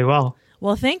doing really well.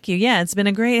 Well, thank you. Yeah, it's been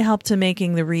a great help to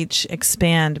making the reach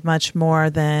expand much more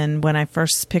than when I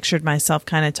first pictured myself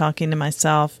kind of talking to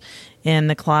myself in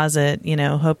the closet,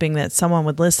 hoping that someone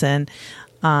would listen.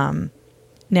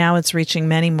 Now it's reaching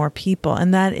many more people.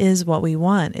 And that is what we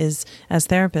want, is as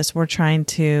therapists, we're trying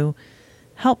to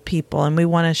help people, and we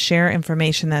want to share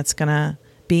information that's going to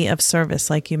be of service,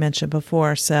 like you mentioned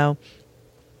before. So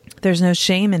there's no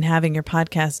shame in having your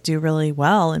podcast do really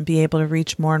well and be able to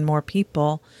reach more and more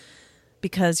people,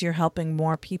 because you're helping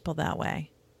more people that way.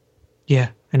 Yeah.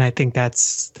 And I think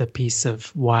that's the piece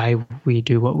of why we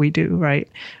do what we do, right?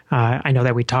 I know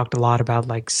that we talked a lot about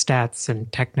stats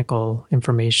and technical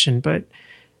information, but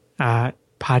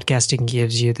podcasting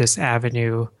gives you this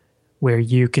avenue where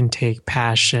you can take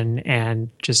passion and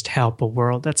just help a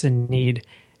world that's in need.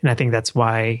 And I think that's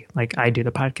why I do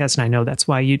the podcast, and I know that's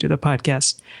why you do the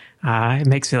podcast. It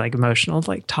makes me emotional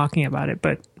talking about it,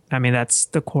 but I mean, that's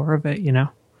the core of it,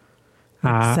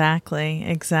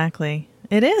 Exactly.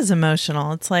 It is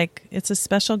emotional. It's it's a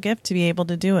special gift to be able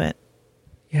to do it.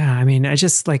 Yeah. I mean, I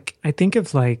just I think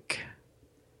of I'll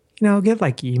get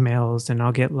emails, and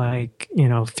I'll get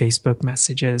Facebook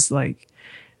messages. I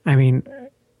mean,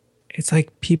 it's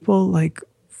people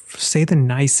say the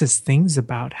nicest things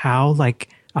about how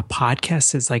a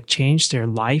podcast has changed their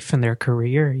life and their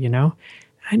career,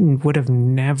 I would have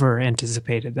never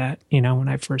anticipated that, when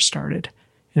I first started.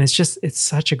 And it's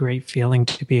such a great feeling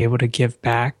to be able to give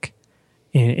back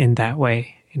in that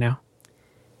way,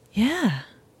 Yeah.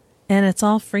 And it's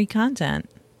all free content.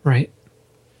 Right.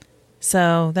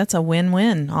 So that's a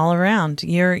win-win all around.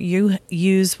 You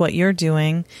use what you're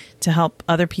doing to help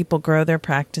other people grow their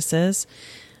practices.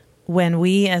 When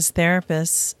we as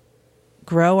therapists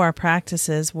grow our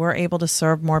practices, we're able to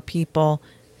serve more people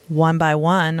one by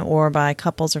one, or by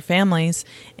couples or families.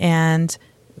 And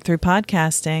through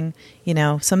podcasting,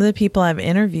 some of the people I've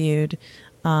interviewed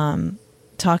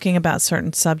talking about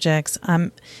certain subjects,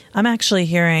 I'm actually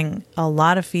hearing a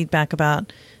lot of feedback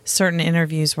about certain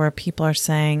interviews where people are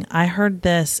saying, I heard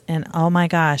this and oh my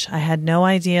gosh, I had no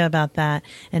idea about that.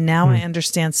 And now I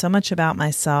understand so much about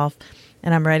myself,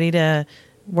 and I'm ready to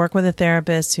work with a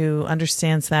therapist who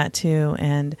understands that too.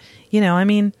 And,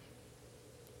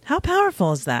 how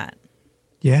powerful is that?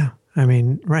 Yeah. I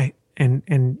mean, right. And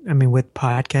I mean, with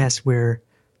podcasts, we're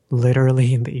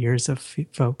literally in the ears of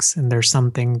folks, and there's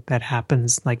something that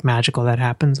happens, magical that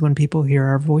happens when people hear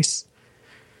our voice.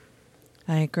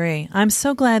 I agree. I'm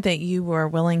so glad that you were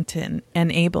willing to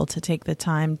and able to take the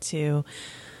time to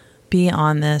be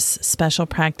on this special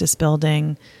practice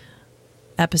building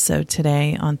episode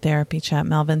today on Therapy Chat.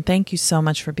 Melvin, thank you so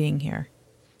much for being here.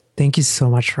 Thank you so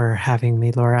much for having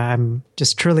me, Laura. I'm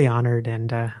just truly honored.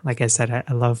 And like I said,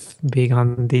 I love being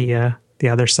on the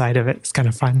other side of it. It's kind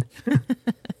of fun.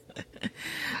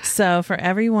 So for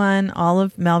everyone, all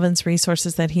of Melvin's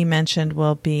resources that he mentioned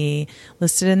will be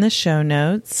listed in the show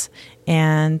notes,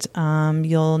 and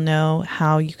you'll know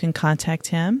how you can contact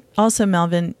him. Also,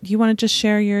 Melvin, do you want to just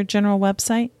share your general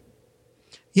website?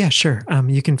 Yeah, sure.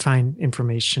 You can find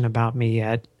information about me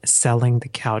at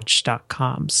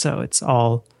sellingthecouch.com. So it's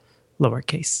all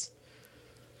lowercase.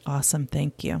 Awesome.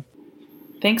 Thank you.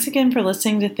 Thanks again for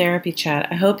listening to Therapy Chat.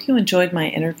 I hope you enjoyed my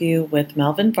interview with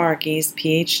Melvin Varghese,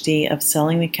 PhD of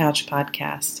Selling the Couch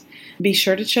podcast. Be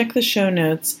sure to check the show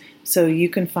notes so you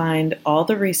can find all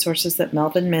the resources that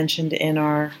Melvin mentioned in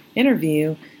our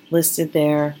interview listed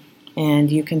there,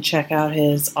 and you can check out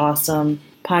his awesome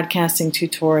podcasting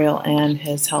tutorial and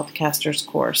his Healthcasters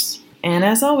course. And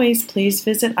as always, please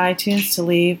visit iTunes to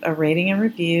leave a rating and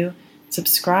review.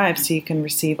 Subscribe so you can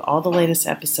receive all the latest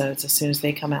episodes as soon as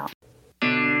they come out.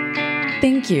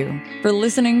 Thank you for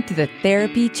listening to the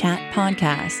Therapy Chat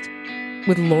podcast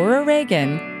with Laura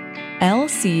Reagan,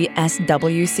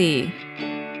 LCSWC.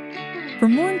 For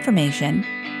more information,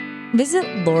 visit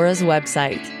Laura's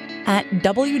website at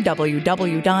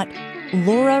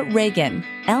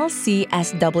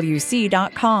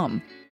www.laurareaganlcswc.com.